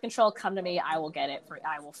need birth control, come to me. I will get it.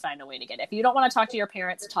 I will find a way to get it. If you don't want to talk to your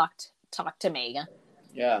parents, talk to me.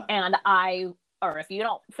 Yeah. And or if you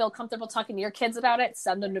don't feel comfortable talking to your kids about it,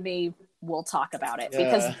 send them to me. We'll talk about it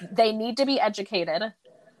because they need to be educated.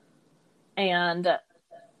 And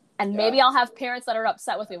maybe I'll have parents that are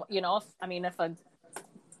upset with me. If a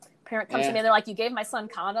parent comes to me and they're like, you gave my son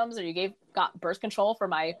condoms or got birth control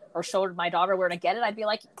or showed my daughter where to get it, I'd be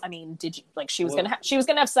like, did you, she was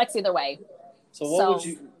gonna have sex either way. So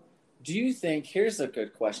do you think, here's a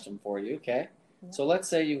good question for you, okay? Yeah. So let's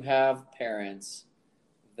say you have parents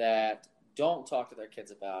that don't talk to their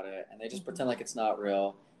kids about it, and they just pretend like it's not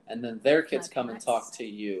real, and then their kids come and talk to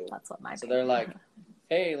you. That's what my so they're like,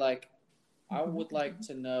 hey, like, I would like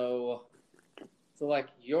to know, so like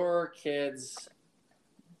your kids'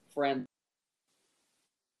 friend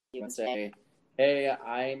would say, hey,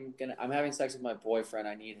 I'm having sex with my boyfriend,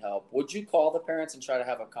 I need help. Would you call the parents and try to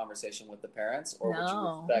have a conversation with the parents, or would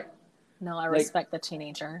you respect? No, I respect the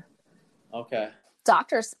teenager. Okay.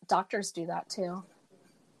 Doctors do that too.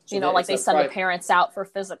 So like they send the parents out for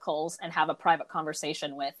physicals and have a private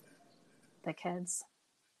conversation with the kids.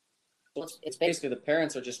 So it's basically the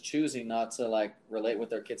parents are just choosing not to like relate with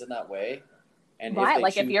their kids in that way. And right,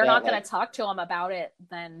 like if you're not going to talk to them about it,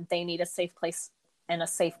 then they need a safe place and a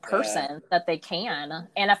safe person that they can.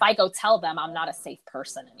 And if I go tell them, I'm not a safe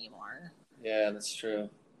person anymore. Yeah, that's true.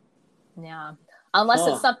 Yeah. Unless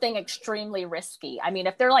it's something extremely risky. I mean,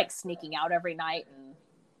 if they're like sneaking out every night and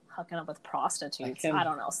hooking up with prostitutes, I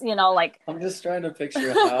don't know. Like I'm just trying to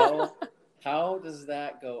picture how does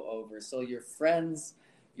that go over? So your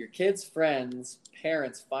kids' friends'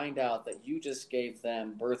 parents find out that you just gave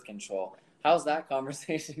them birth control. How's that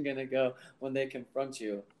conversation going to go when they confront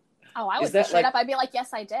you? Oh, I would straight up. I'd be like, yes,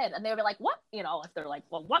 I did. And they would be like, what? If they're like,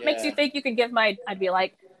 well, what makes you think you can give I'd be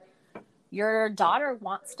like, your daughter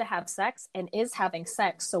wants to have sex and is having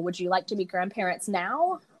sex. So would you like to be grandparents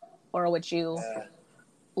now? Or would you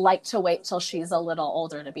like to wait till she's a little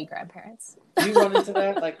older to be grandparents? Do you run into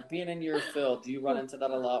that? Like being in your field, do you run into that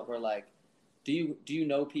a lot where like, do you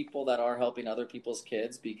know people that are helping other people's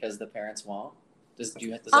kids because the parents won't? Does that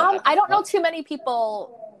happen? I don't know too many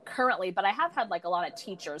people currently, but I have had like a lot of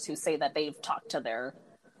teachers who say that they've talked to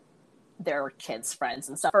their kids' friends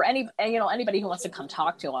and stuff. Or anybody who wants to come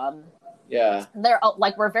talk to them. Yeah. They're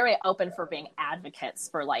like, we're very open for being advocates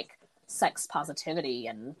for like sex positivity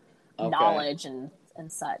and knowledge and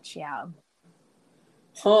such. Yeah.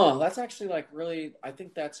 Huh. That's actually like really, I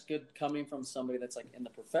think that's good coming from somebody that's like in the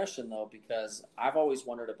profession though, because I've always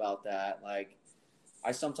wondered about that. Like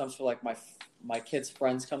I sometimes feel like my kids'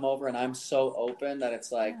 friends come over and I'm so open that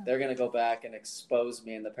it's like they're gonna go back and expose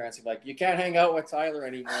me, and the parents are like, you can't hang out with Tyler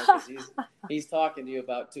anymore because he's talking to you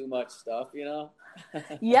about too much stuff,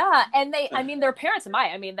 Yeah, and their parents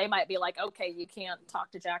they might be like, okay, you can't talk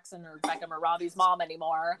to Jackson or Beckham or Robbie's mom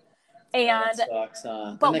anymore, and that sucks,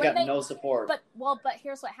 huh? But then they got no support. But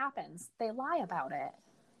here's what happens: they lie about it.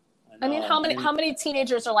 I mean, how many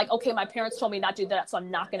teenagers are like, okay, my parents told me not to do that, so I'm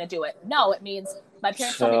not going to do it. No, it means my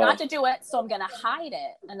parents told me not to do it, so I'm going to hide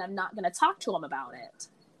it, and I'm not going to talk to them about it.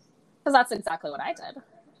 Because that's exactly what I did.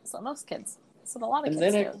 So most kids, a lot of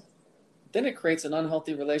kids do. Then it creates an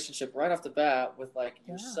unhealthy relationship right off the bat with like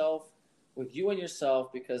yourself, with you and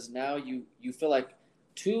yourself, because now you feel like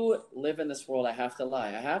to live in this world, I have to lie.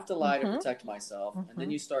 I have to lie to protect myself. And then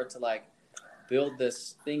you start to like build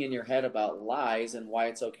this thing in your head about lies and why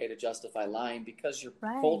it's okay to justify lying because your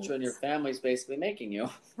culture and your family is basically making you.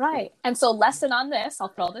 Right. And so lesson on this, I'll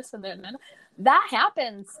throw this in there. That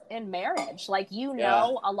happens in marriage. Like,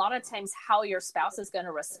 a lot of times how your spouse is going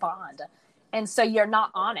to respond. And so you're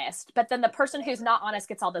not honest. But then the person who's not honest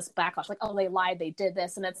gets all this backlash. Like, oh, they lied. They did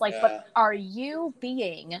this. And it's like, but are you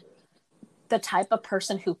being the type of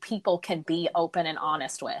person who people can be open and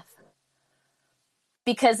honest with?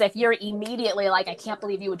 Because if you're immediately like, I can't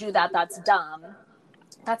believe you would do that, that's dumb,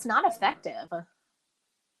 that's not effective.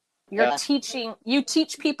 You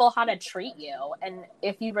teach people how to treat you. And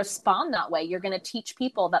if you respond that way, you're going to teach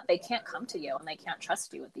people that they can't come to you and they can't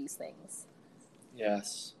trust you with these things.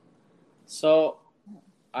 Yes. So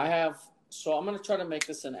I'm going to try to make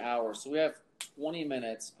this an hour. So we have 20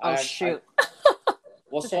 minutes. Shoot.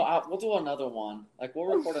 Well, so we'll do another one. Like,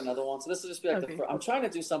 we'll record another one. So this will just be like I'm trying to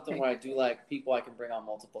do something where I do like people I can bring on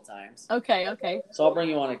multiple times. Okay. So I'll bring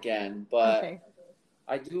you on again, but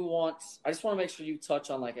I just want to make sure you touch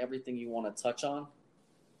on like everything you want to touch on.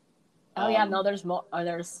 No, there's more.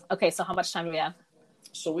 So how much time do we have?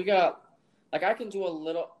 So we got, like, I can do a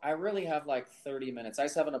little. I really have like 30 minutes. I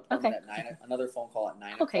just have an appointment at 9. Another phone call at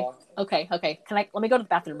 9 o'clock. Okay. Let me go to the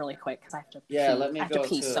bathroom really quick because I have to. Let me go. I have to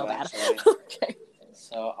pee too, so bad. Okay.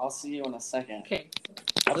 So I'll see you in a second. Okay.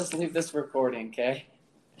 I'll just leave this recording, okay?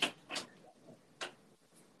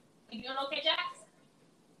 You doing okay, Jack?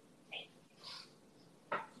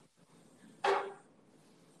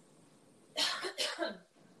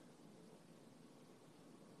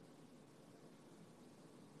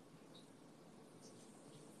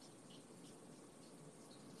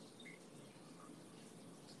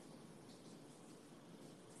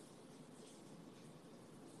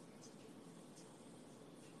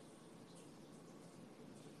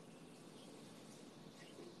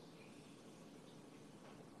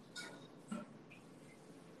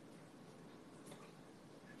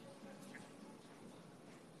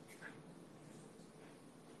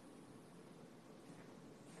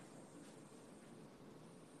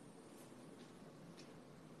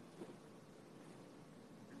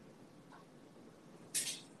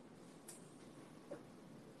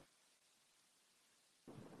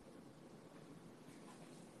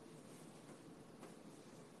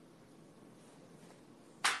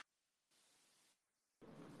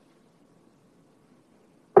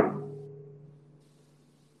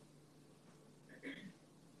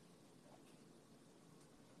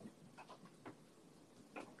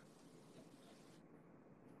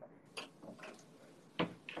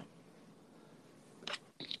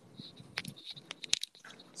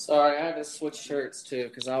 Sorry, I had to switch shirts too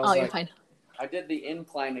because I was you're fine. I did the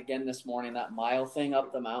incline again this morning, that mile thing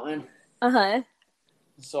up the mountain. Uh-huh.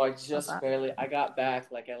 So I just barely, I got back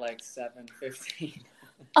at 7:15.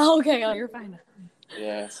 Oh, okay. Oh, you're fine.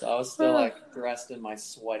 Yeah, so I was still dressed in my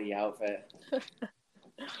sweaty outfit.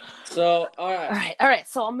 So, all right.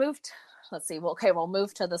 So I'll move to, let's see. Well, okay, we'll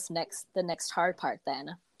move to the next hard part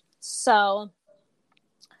then. So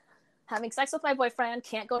having sex with my boyfriend,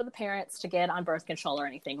 can't go to the parents to get on birth control or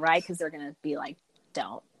anything, right? Because they're going to be like,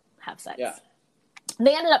 don't have sex. Yeah.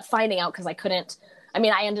 They ended up finding out because I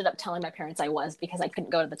ended up telling my parents I was because I couldn't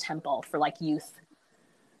go to the temple for youth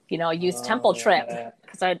temple trip.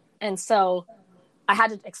 So I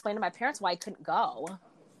had to explain to my parents why I couldn't go.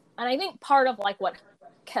 And I think part of what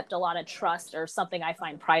kept a lot of trust or something I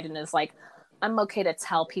find pride in is I'm okay to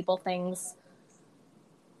tell people things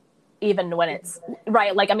even when it's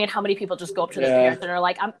right. How many people just go up to their parents and are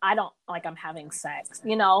I'm having sex,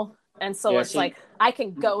 And so it's I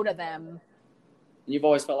can go to them. You've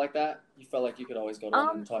always felt like that? You felt like you could always go to them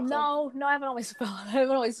and talk to them? No, I haven't always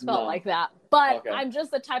felt like that. But I'm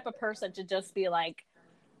just the type of person to just be I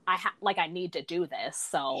need to do this.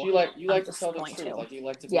 So you like to tell the truth. You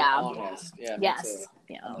like to be honest. Yeah. Yes.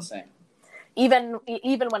 Yeah. I'm the same. Even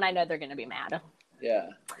when I know they're going to be mad. Yeah.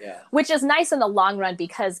 Which is nice in the long run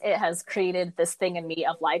because it has created this thing in me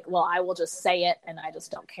of I will just say it and I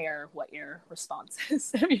just don't care what your response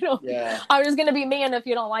is. I'm just going to be mean, and if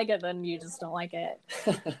you don't like it, then you just don't like it.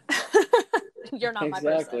 You're not my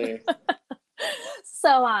person.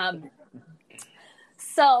 So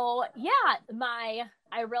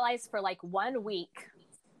I realized for 1 week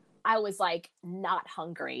I was not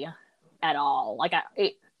hungry at all. I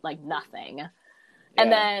ate nothing. And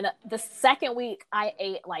then the second week I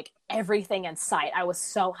ate everything in sight. I was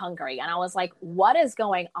so hungry and I was what is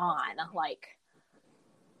going on?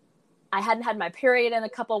 I hadn't had my period in a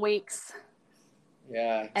couple weeks.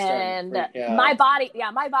 Yeah. And my body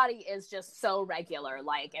is just so regular.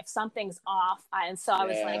 If something's off, I was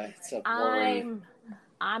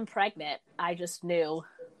I'm pregnant. I just knew.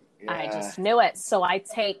 Yeah. I just knew it. So I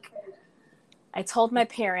told my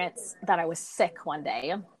parents that I was sick one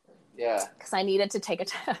day. Yeah. Because I needed to take a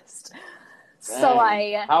test. Dang. So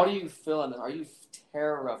how do you feel in this? Are you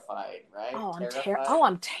terrified, right? Oh,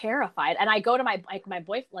 I'm terrified. And I go to my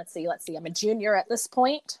boyfriend. Let's see. I'm a junior at this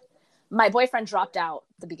point. My boyfriend dropped out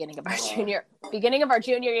the beginning of our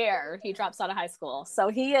junior year. He drops out of high school. So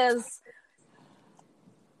he is,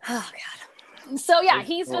 oh God. So yeah,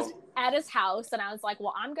 he's just at his house. And I was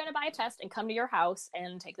well, I'm going to buy a test and come to your house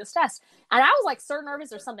and take this test. And I was so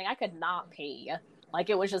nervous or something. I could not pee.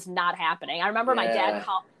 It was just not happening. I remember my dad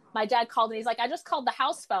called and he's I just called the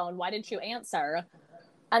house phone. Why didn't you answer?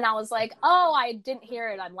 And I was oh, I didn't hear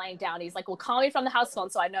it. I'm laying down. He's well, call me from the house phone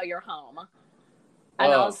so I know you're home.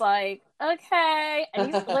 And I was okay.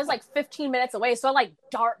 And he lives 15 minutes away. So I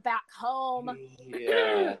dart back home.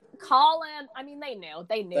 Yeah. Call him. I mean, they knew.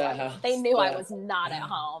 I was not at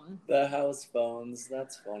home. The house phones.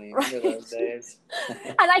 That's funny. Right? Remember those days?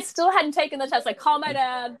 And I still hadn't taken the test. Call my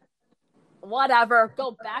dad. Whatever.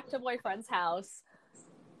 Go back to boyfriend's house.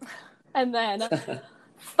 And then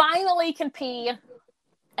finally can pee.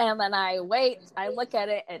 And then I wait. I look at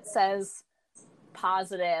it. It says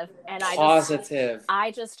positive. And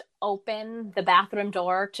I just open the bathroom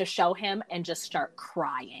door to show him and just start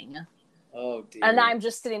crying. Oh, dear. And I'm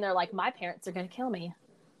just sitting there my parents are going to kill me.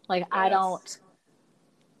 Yes. I don't.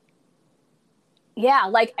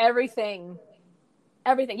 Yeah, everything.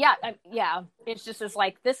 Yeah. Yeah. It's just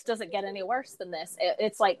this doesn't get any worse than this.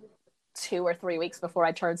 It's 2 or 3 weeks before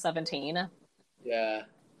I turned 17. Yeah.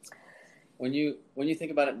 When you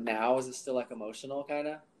think about it now, is it still emotional kind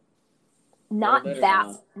of? Not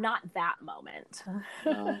that moment.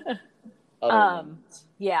 No. Moments.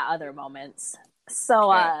 Yeah, other moments.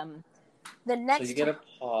 So, the next. So you get a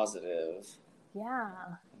positive. Yeah.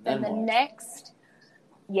 And the next,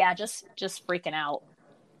 just freaking out.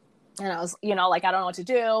 And I was, I don't know what to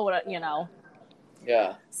do,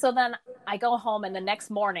 Yeah. So then I go home and the next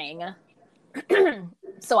morning,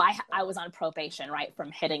 so I was on probation, right,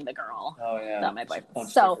 from hitting the girl. Oh, yeah. Not my boyfriend.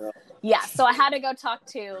 So, yeah, so I had to go talk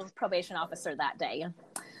to probation officer that day.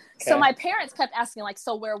 Okay. So my parents kept asking,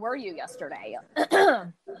 so where were you yesterday?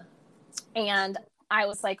 And I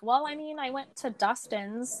was well, I went to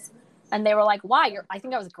Dustin's. And they were why? I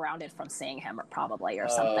think I was grounded from seeing him or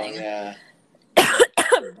something. Yeah.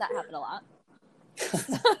 That happened a lot.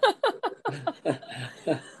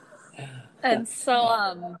 And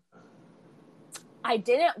so I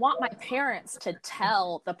didn't want my parents to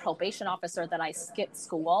tell the probation officer that I skipped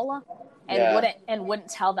school and wouldn't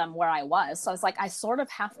tell them where I was. So I was I sort of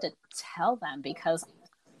have to tell them because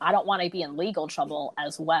I don't want to be in legal trouble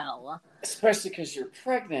as well. Especially because you're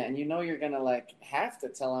pregnant and you know you're going to like have to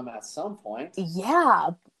tell him at some point. Yeah.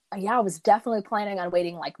 Yeah, I was definitely planning on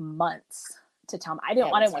waiting like months to tell him. I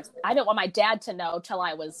didn't want my dad to know till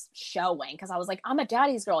I was showing, because I was like, I'm a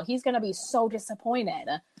daddy's girl. He's going to be so disappointed.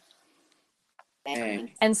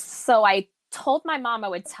 Dang. And so I told my mom I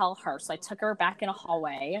would tell her. So I took her back in a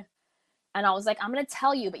hallway and I was like, I'm going to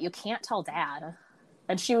tell you, but you can't tell dad.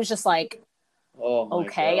 And she was just like, oh my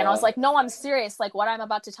okay. God. And I was like, no, I'm serious. Like, what I'm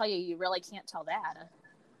about to tell you, you really can't tell dad.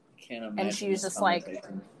 I can't imagine. And she was just like,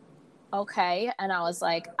 okay. And I was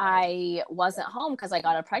like, I wasn't home because I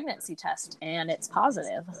got a pregnancy test and it's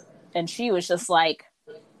positive. And she was just like,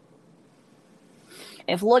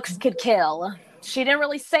 if looks could kill. She didn't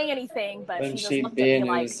really say anything, but she just looked at me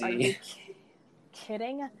like, are you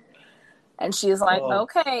kidding? And she was like,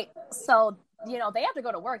 okay. So, you know, they had to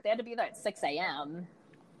go to work. They had to be there at 6 a.m.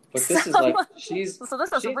 But this is like, so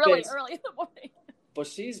this is really early in the morning. But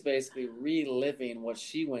she's basically reliving what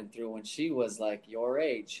she went through when she was like your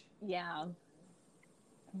age. Yeah.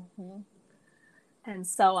 Mm-hmm. And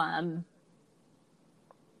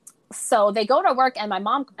so they go to work and my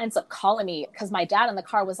mom ends up calling me because my dad in the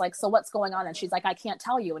car was like, so what's going on? And she's like, I can't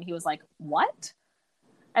tell you. And he was like, what?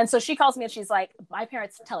 And so she calls me and she's like, my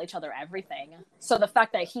parents tell each other everything. So the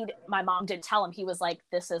fact that my mom didn't tell him, he was like,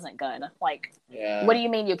 this isn't good. Like, What do you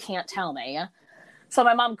mean you can't tell me? So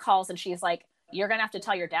my mom calls and she's like, you're going to have to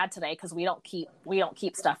tell your dad today because we don't keep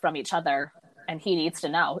stuff from each other and he needs to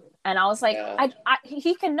know. And I was like,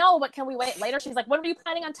 he can know, but can we wait later? She's like, when are you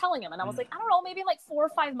planning on telling him? And I was like, I don't know, maybe in like 4 or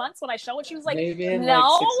 5 months when I show it. She was like, maybe in no,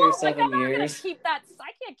 like 6 or 7 I'm not years. going to keep that.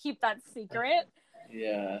 I can't keep that secret.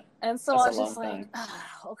 Yeah. And so I was just like,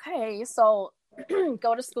 okay. So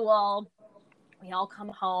go to school. We all come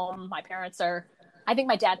home. My parents I think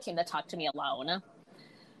my dad came to talk to me alone.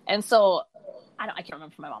 And so I can't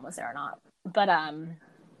remember if my mom was there or not. But I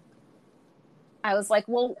was like,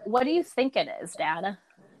 well, what do you think it is, Dad?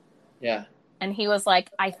 Yeah. And he was like,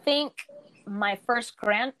 I think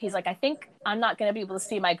he's like, I think I'm not going to be able to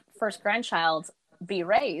see my first grandchild be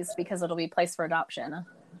raised because it'll be placed for adoption.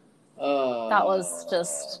 That was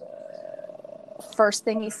just first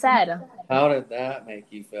thing he said. How did that make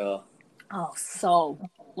you feel? Oh, so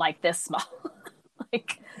like this small.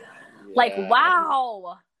 like,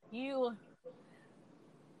 wow.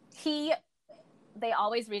 They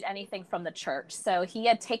always read anything from the church. So he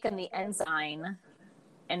had taken the Ensign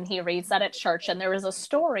and he reads that at church. And there was a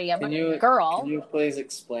story of a girl. Can you please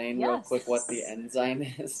explain real quick what the Ensign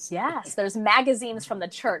is? Yes. There's magazines from the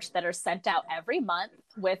church that are sent out every month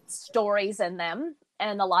with stories in them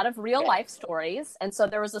and a lot of real life stories. And so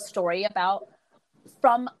there was a story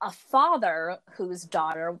from a father whose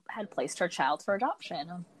daughter had placed her child for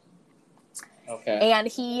adoption. Okay. And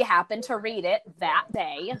he happened to read it that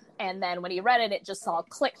day. And then when he read it, it just all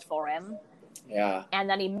clicked for him. Yeah. And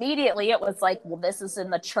then immediately it was like, well, this is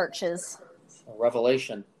in the church's a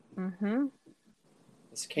revelation. Mm-hmm.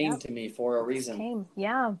 This came to me for a reason.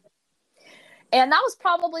 Yeah. And that was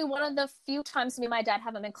probably one of the few times me and my dad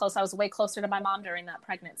haven't been close. I was way closer to my mom during that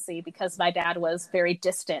pregnancy because my dad was very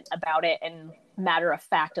distant about it and matter of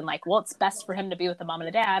fact and like, well, it's best for him to be with the mom and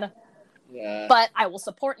the dad. Yeah. But I will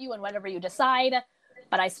support you in whatever you decide.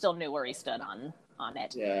 But I still knew where he stood on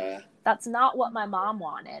it. Yeah. That's not what my mom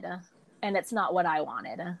wanted. And it's not what I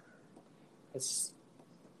wanted.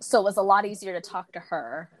 So it was a lot easier to talk to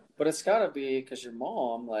her. But it's got to be because your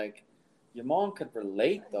mom could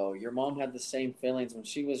relate, though. Your mom had the same feelings when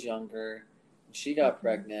she was younger. She got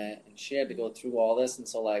pregnant, and she had to go through all this. And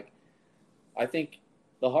so, like, I think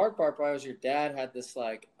the hard part probably was your dad had this,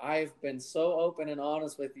 like, I've been so open and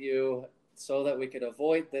honest with you so that we could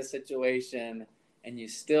avoid this situation, and you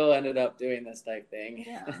still ended up doing this type thing.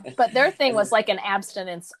 Yeah. But their thing was, like, an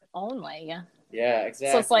abstinence only. Yeah,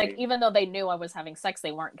 exactly. So it's like, even though they knew I was having sex,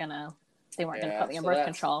 they weren't gonna put me on birth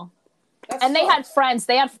control. And they had friends.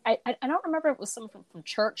 I don't remember if it was someone from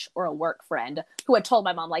church or a work friend who had told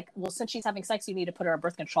my mom, like, well, since she's having sex, you need to put her on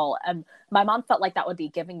birth control. And my mom felt like that would be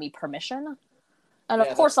giving me permission. And of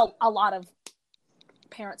course, a lot of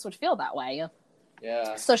parents would feel that way.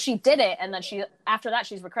 Yeah. So she did it. And then after that,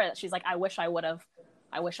 she's regretted it. She's like, I wish I would have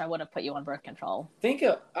put you on birth control.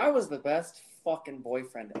 I was the best fucking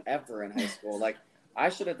boyfriend ever in high school. Like, I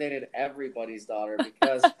should have dated everybody's daughter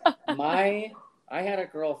because I had a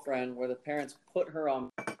girlfriend where the parents put her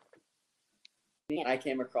on. I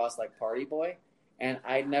came across like party boy, and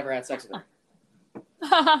I never had sex with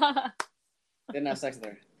her. Didn't have sex with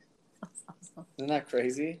her. Isn't that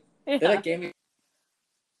crazy? Yeah. They like gave me.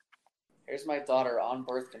 Here's my daughter on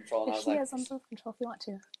birth control, and I was like, "She is on birth control if you want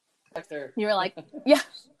to." Like there. You were like, "Yeah."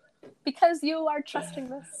 because you are trusting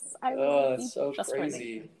this, I will Oh, be that's so trustworthy.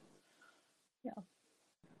 crazy.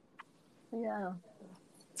 Yeah.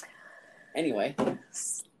 Anyway.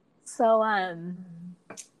 So,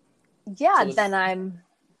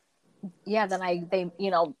 they,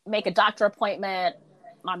 make a doctor appointment.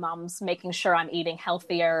 My mom's making sure I'm eating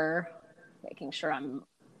healthier, making sure I'm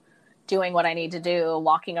doing what I need to do,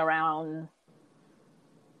 walking around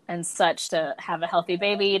and such to have a healthy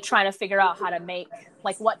baby, trying to figure out how to make,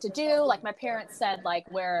 like, what to do. Like, my parents said, like,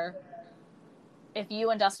 if you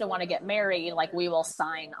and Dustin want to get married, like, we will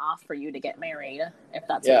sign off for you to get married if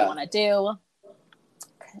that's what you want to do.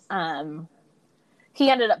 He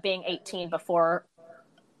ended up being 18 before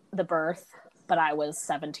the birth, but I was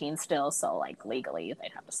 17 still, so, like, legally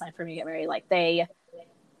they'd have to sign for me to get married. Like, they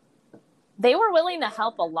were willing to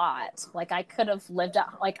help a lot. Like, I could have lived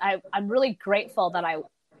out, like, I'm really grateful that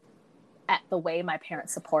at the way my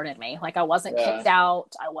parents supported me. Like, I wasn't kicked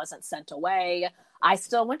out, I wasn't sent away. I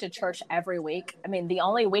still went to church every week. I mean, the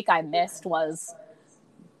only week I missed was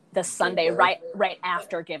the Sunday right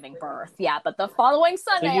after giving birth. Yeah, but the following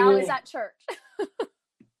Sunday I was at church.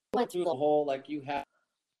 Went through the whole, like, you have.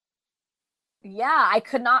 Yeah, I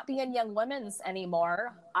could not be in Young Women's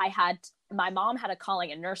anymore. My mom had a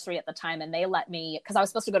calling in nursery at the time, and they let me, because I was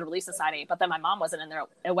supposed to go to Relief Society, but then my mom wasn't in there.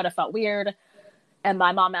 It would have felt weird. And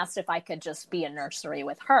my mom asked if I could just be in nursery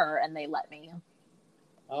with her, and they let me.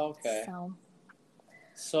 Okay.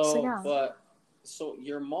 So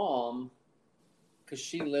your mom, because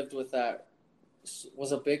she lived with that,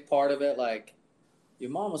 was a big part of it. Like,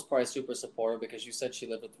 your mom was probably super supportive because you said she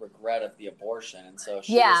lived with regret of the abortion, and so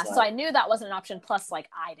she was like, so I knew that wasn't an option. Plus, like,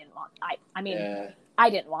 I didn't want. I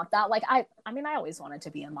didn't want that. Like, I always wanted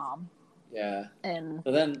to be a mom. Yeah. And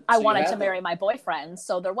then I wanted to marry my boyfriend,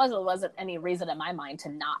 so there wasn't any reason in my mind to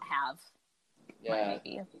not have my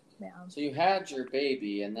baby. Yeah. So you had your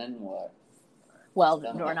baby, and then what? Well,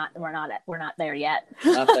 we're not there yet.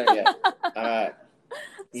 Not there yet. All right.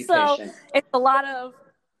 Be patient. It's a lot of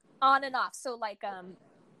on and off. So, like,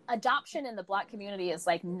 adoption in the Black community is,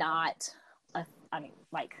 like, not I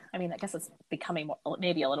guess it's becoming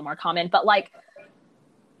maybe a little more common, but, like,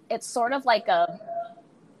 it's sort of like a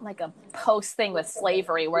post thing with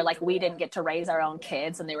slavery where, like, we didn't get to raise our own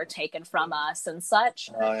kids and they were taken from us and such.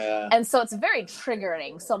 Oh, yeah. And so it's very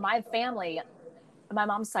triggering. So my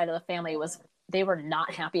mom's side of the family they were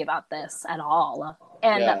not happy about this at all.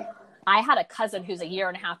 And I had a cousin who's a year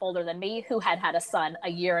and a half older than me who had a son a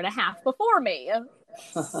year and a half before me.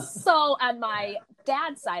 So on my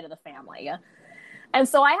dad's side of the family. And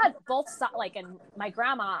so I had both sides, like, and my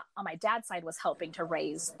grandma on my dad's side was helping to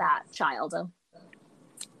raise that child.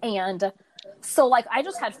 And so, like, I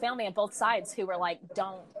just had family on both sides who were like,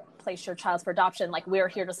 don't place your child for adoption. Like, we're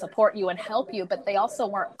here to support you and help you. But they also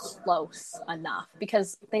weren't close enough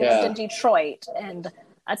because they lived in Detroit. And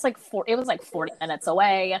that's like it was like 40 minutes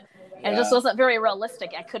away. And it just wasn't very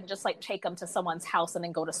realistic. I couldn't just, like, take them to someone's house and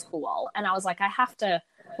then go to school. And I was like, I have to,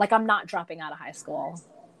 like, I'm not dropping out of high school.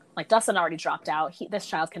 Like, Dustin already dropped out. This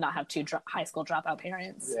child cannot have two high school dropout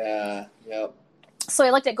parents. Yeah, yep. So I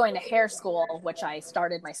looked at going to hair school, which I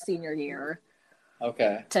started my senior year.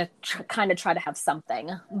 Okay. To kind of try to have something.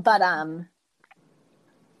 But,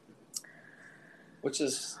 which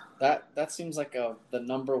is, that seems like the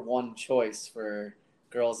number one choice for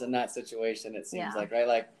girls in that situation, it seems like, right?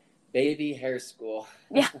 Like, baby hair school.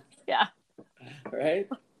 Yeah. Right?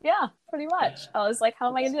 Yeah, pretty much. I was like, how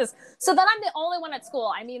am I going to do this? So then I'm the only one at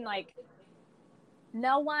school. I mean, like,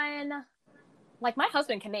 no one, like, my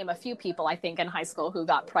husband can name a few people, I think, in high school who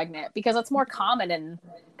got pregnant because it's more common in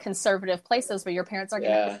conservative places where your parents are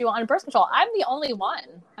going to put you on birth control. I'm the only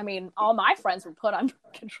one. I mean, all my friends were put on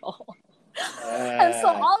birth control. And so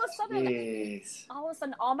all of a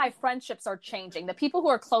sudden, all my friendships are changing. The people who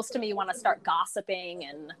are close to me want to start gossiping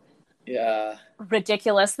and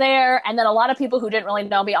ridiculous there. And then a lot of people who didn't really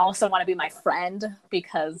know me also want to be my friend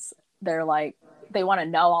because they're like, they want to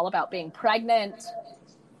know all about being pregnant.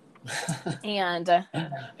 And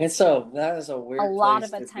so that is a lot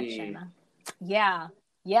of attention. Yeah.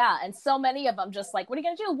 And so many of them just like, what are you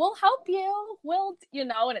going to do? We'll help you. We'll,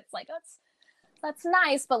 and it's like, that's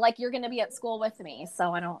nice, but, like, you're going to be at school with me.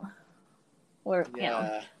 So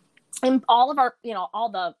and all of our, all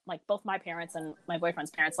the, like, both my parents and my boyfriend's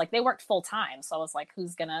parents, like, they worked full time. So I was like,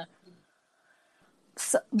 who's gonna,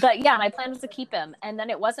 but yeah, my plan was to keep him. And then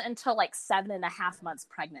it wasn't until, like, 7.5 months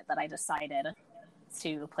pregnant that I decided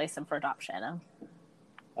to place him for adoption.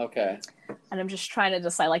 Okay. And I'm just trying to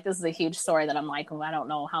decide, like, this is a huge story that I'm like, I don't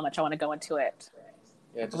know how much I want to go into it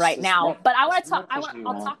right now. But I want to talk,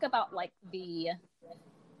 I'll talk about, like,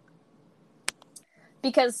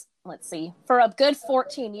 because let's see, for a good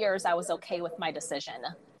 14 years, I was okay with my decision.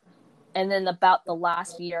 And then about the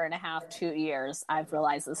last year and a half, 2 years, I've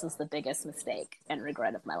realized this is the biggest mistake and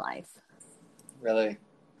regret of my life. Really?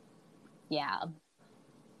 Yeah.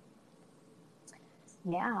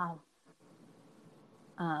 Yeah.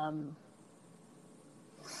 And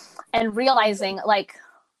realizing, like,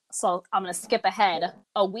 so I'm going to skip ahead.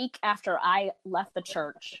 A week after I left the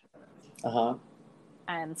church,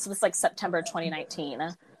 and so this is like September 2019,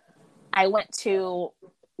 I went to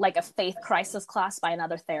like a faith crisis class by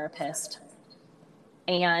another therapist.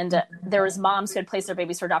 And there was moms who had placed their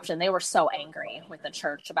babies for adoption. They were so angry with the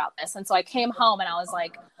church about this. And so I came home and I was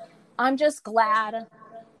like, I'm just glad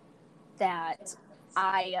that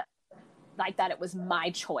that it was my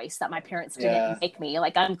choice, that my parents didn't make me.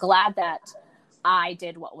 Like, I'm glad that I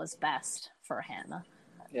did what was best for him.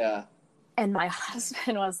 Yeah. And my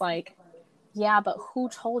husband was like, yeah, but who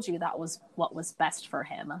told you that was what was best for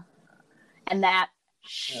him? And that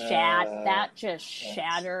just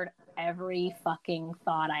shattered every fucking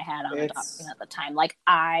thought I had on adoption at the time. Like,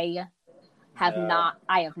 I have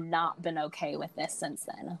not been okay with this since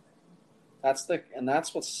then. That's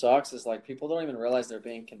what sucks is like people don't even realize they're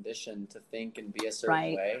being conditioned to think and be a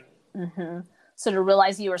certain way. Mm-hmm. So to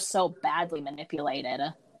realize you were so badly manipulated,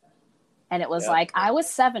 and it was like, I was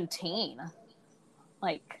 17.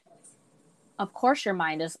 Like, of course your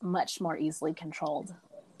mind is much more easily controlled.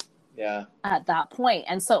 Yeah. At that point.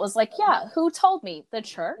 And so it was like, yeah, who told me? The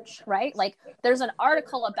church, right? Like, there's an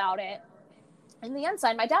article about it in the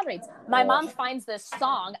inside. My dad reads, my mom finds this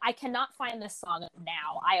song. I cannot find this song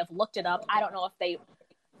now. I have looked it up. I don't know if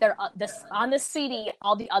they're this on this CD.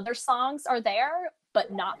 All the other songs are there,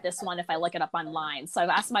 but not this one if I look it up online. So I've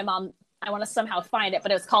asked my mom, I want to somehow find it,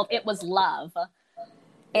 but it was called It Was Love.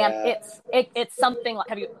 And it's something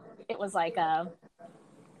like, it was like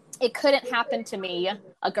it couldn't happen to me,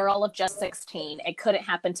 a girl of just 16. It couldn't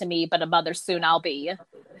happen to me, but a mother soon I'll be.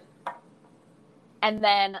 And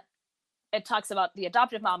then it talks about the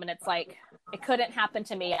adoptive mom, and it's like, it couldn't happen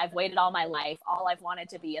to me. I've waited all my life. All I've wanted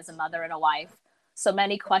to be is a mother and a wife. So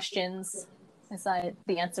many questions.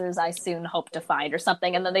 The answers I soon hope to find, or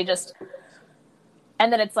something. And then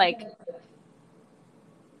and then it's like,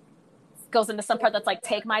 goes into some part that's like,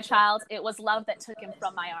 take my child. It was love that took him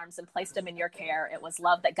from my arms and placed him in your care. It was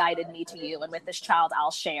love that guided me to you. And with this child,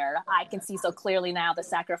 I'll share. I can see so clearly now the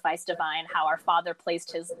sacrifice divine, how our father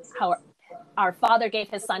our father gave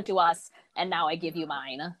his son to us. And now I give you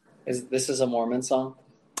mine. This is a Mormon song?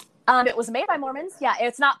 It was made by Mormons. Yeah.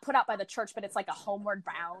 It's not put out by the church, but it's like a Homeward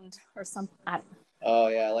Bound or something. Oh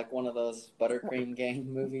yeah, like one of those Buttercream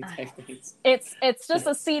Gang movie type things. It's just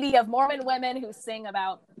a CD of Mormon women who sing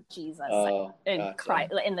about Jesus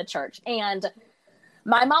Christ in the church. And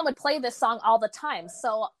my mom would play this song all the time.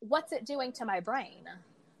 So what's it doing to my brain?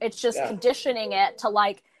 It's just conditioning it to,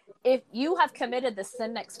 like, if you have committed the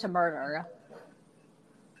sin next to murder,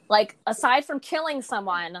 like, aside from killing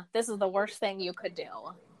someone, this is the worst thing you could do.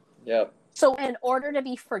 Yep. So in order to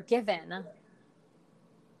be forgiven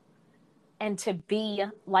and to be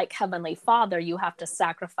like Heavenly Father, you have to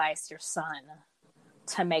sacrifice your son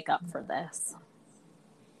to make up for this.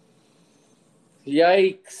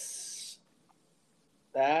 Yikes.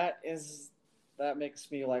 That makes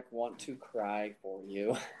me like want to cry for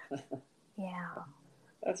you. Yeah.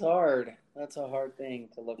 That's hard. That's a hard thing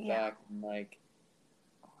to look back and like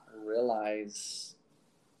realize.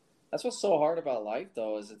 That's what's so hard about life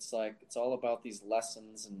though, is it's like, it's all about these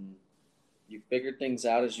lessons and you figure things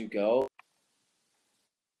out as you go.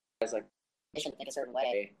 It's like, you should think a certain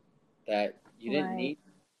way that you didn't need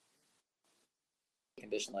a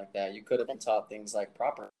condition like that. You could have been taught things like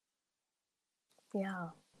proper. Yeah.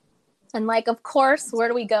 And like, of course, where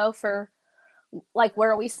do we go for, like,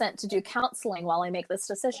 where are we sent to do counseling while I make this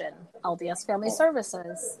decision? LDS Family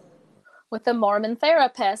Services with a Mormon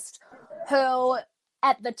therapist who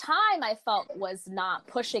at the time I felt was not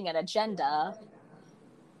pushing an agenda.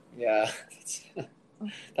 Yeah.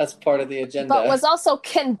 That's part of the agenda. But was also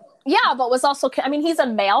I mean, he's a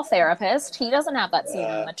male therapist. He doesn't have that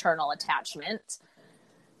same maternal attachment.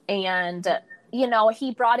 And, you know,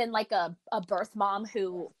 he brought in like a birth mom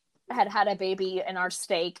who had a baby in our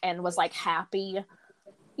stake and was like happy,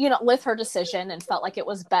 you know, with her decision and felt like it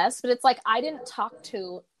was best. But it's like, I didn't talk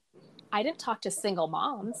to single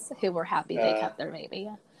moms who were happy they kept their baby.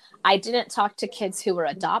 I didn't talk to kids who were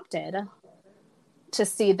adopted to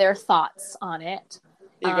see their thoughts on it.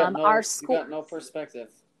 You got no perspective.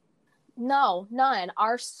 No, none.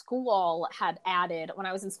 Our school had added, when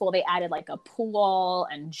I was in school, they added like a pool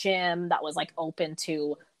and gym that was like open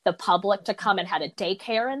to the public to come, and had a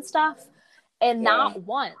daycare and stuff. And not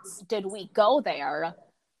once did we go there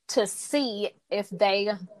to see if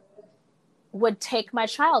they would take my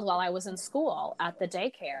child while I was in school at the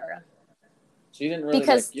daycare. So you didn't really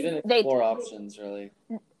you didn't explore options really.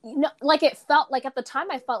 No, like it felt like at the time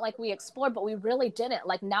I felt like we explored, but we really didn't.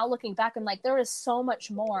 Like now looking back, I'm like, there is so much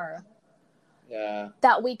more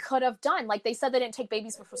that we could have done. Like they said they didn't take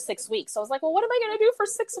babies for 6 weeks. So I was like, well, what am I going to do for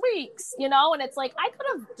 6 weeks? You know? And it's like, I could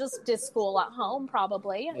have just did school at home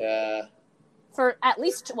probably. Yeah. For at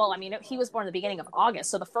least, well, I mean, he was born in the beginning of August.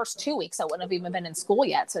 So the first 2 weeks I wouldn't have even been in school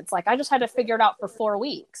yet. So it's like, I just had to figure it out for 4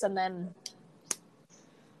 weeks. And then.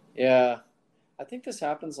 Yeah. I think this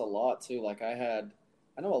happens a lot too. Like I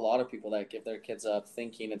know a lot of people that give their kids up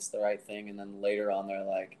thinking it's the right thing. And then later on, they're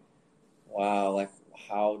like, wow, like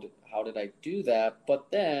how did I do that? But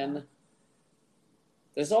then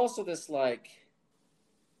there's also this like,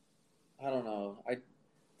 I don't know.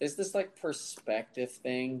 There's this like perspective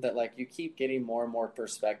thing that like you keep getting more and more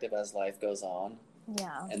perspective as life goes on.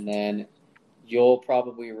 Yeah. And then you'll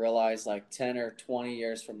probably realize like 10 or 20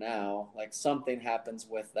 years from now, like something happens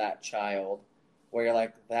with that child where you're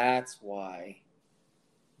like, that's why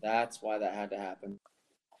that had to happen.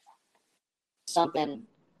 Something.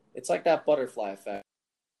 It's like that butterfly effect.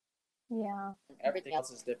 Yeah. Everything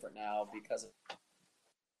else is different now because of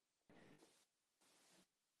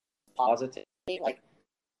positivity. Like,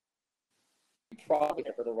 probably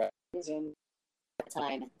for the right reason at the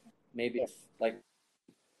time. Maybe if, like,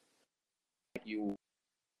 you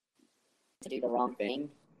to do the wrong thing.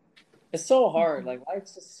 It's so hard. Like,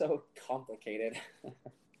 life's just so complicated.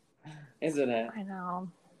 Isn't it? I know.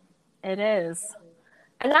 It is.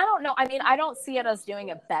 And I don't know. I mean, I don't see it as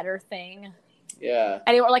doing a better thing. Yeah.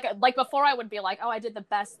 Anyway, like before I would be like, oh, I did the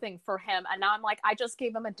best thing for him. And now I'm like, I just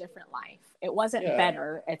gave him a different life. It wasn't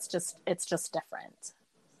better. It's just different.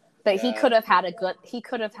 But he could have had a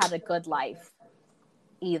good life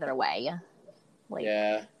either way. Like,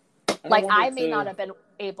 yeah. Like I may not have been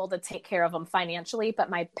able to take care of him financially, but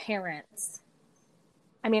my parents,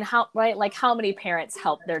 I mean, how many parents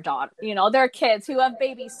help their daughter, their kids who have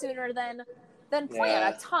babies sooner than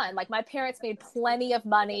plan, a ton. Like my parents made plenty of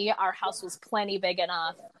money. Our house was plenty big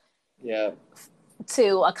enough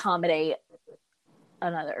to accommodate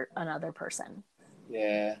another person.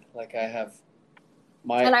 Yeah. Like I have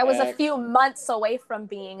and I was a few months away from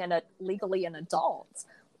being legally an adult.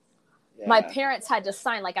 Yeah. My parents had to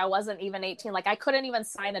sign, like I wasn't even 18. Like I couldn't even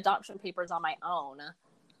sign adoption papers on my own.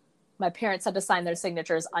 My parents had to sign their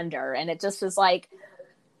signatures under. And it just was like,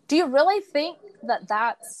 do you really think that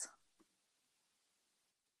that's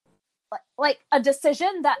like a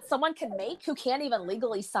decision that someone can make who can't even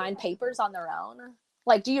legally sign papers on their own?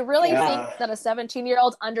 Like, do you really think that a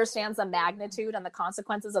 17-year-old understands the magnitude and the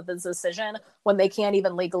consequences of this decision when they can't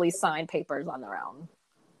even legally sign papers on their own?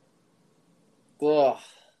 Ugh.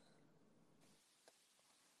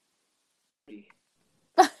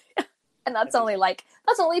 And that's only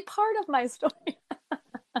part of my story.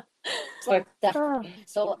 Like that.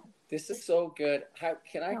 So this is so good. How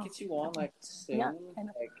can I get you on like soon?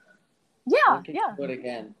 Yeah, when could you do it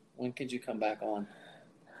again? When could you come back on?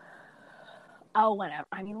 Oh, whenever.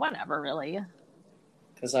 I mean, whenever, really.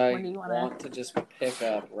 Because I want to just pick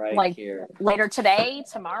up like, here. Later today,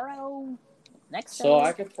 tomorrow, next day. So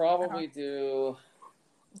I could probably do.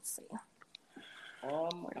 Let's see.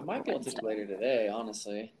 I might be able to do later today,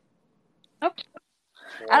 honestly. Oh.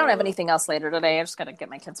 I don't have anything else later today. I just got to get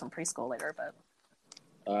my kids from preschool later, but.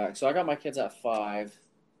 All right. So I got my kids at 5.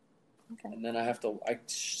 Okay. And then I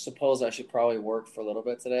suppose I should probably work for a little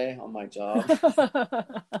bit today on my job.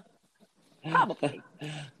 Probably.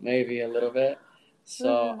 Maybe a little bit.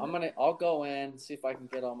 So I'll go in, see if I can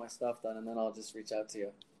get all my stuff done, and then I'll just reach out to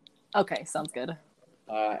you. Okay, sounds good.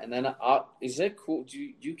 And then is it cool? Do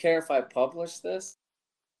you care if I publish this?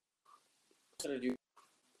 Or do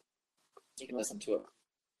you can listen to it?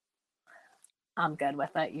 I'm good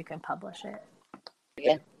with it. You can publish it.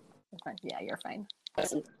 Yeah. Yeah, you're fine.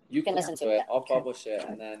 You can listen to it. I'll publish it,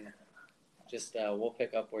 and then just we'll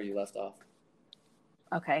pick up where you left off.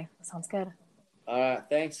 Okay, sounds good.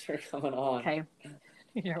 Thanks for coming on. Okay.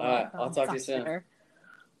 You're welcome. I'll talk to you soon.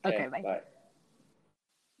 Okay, bye.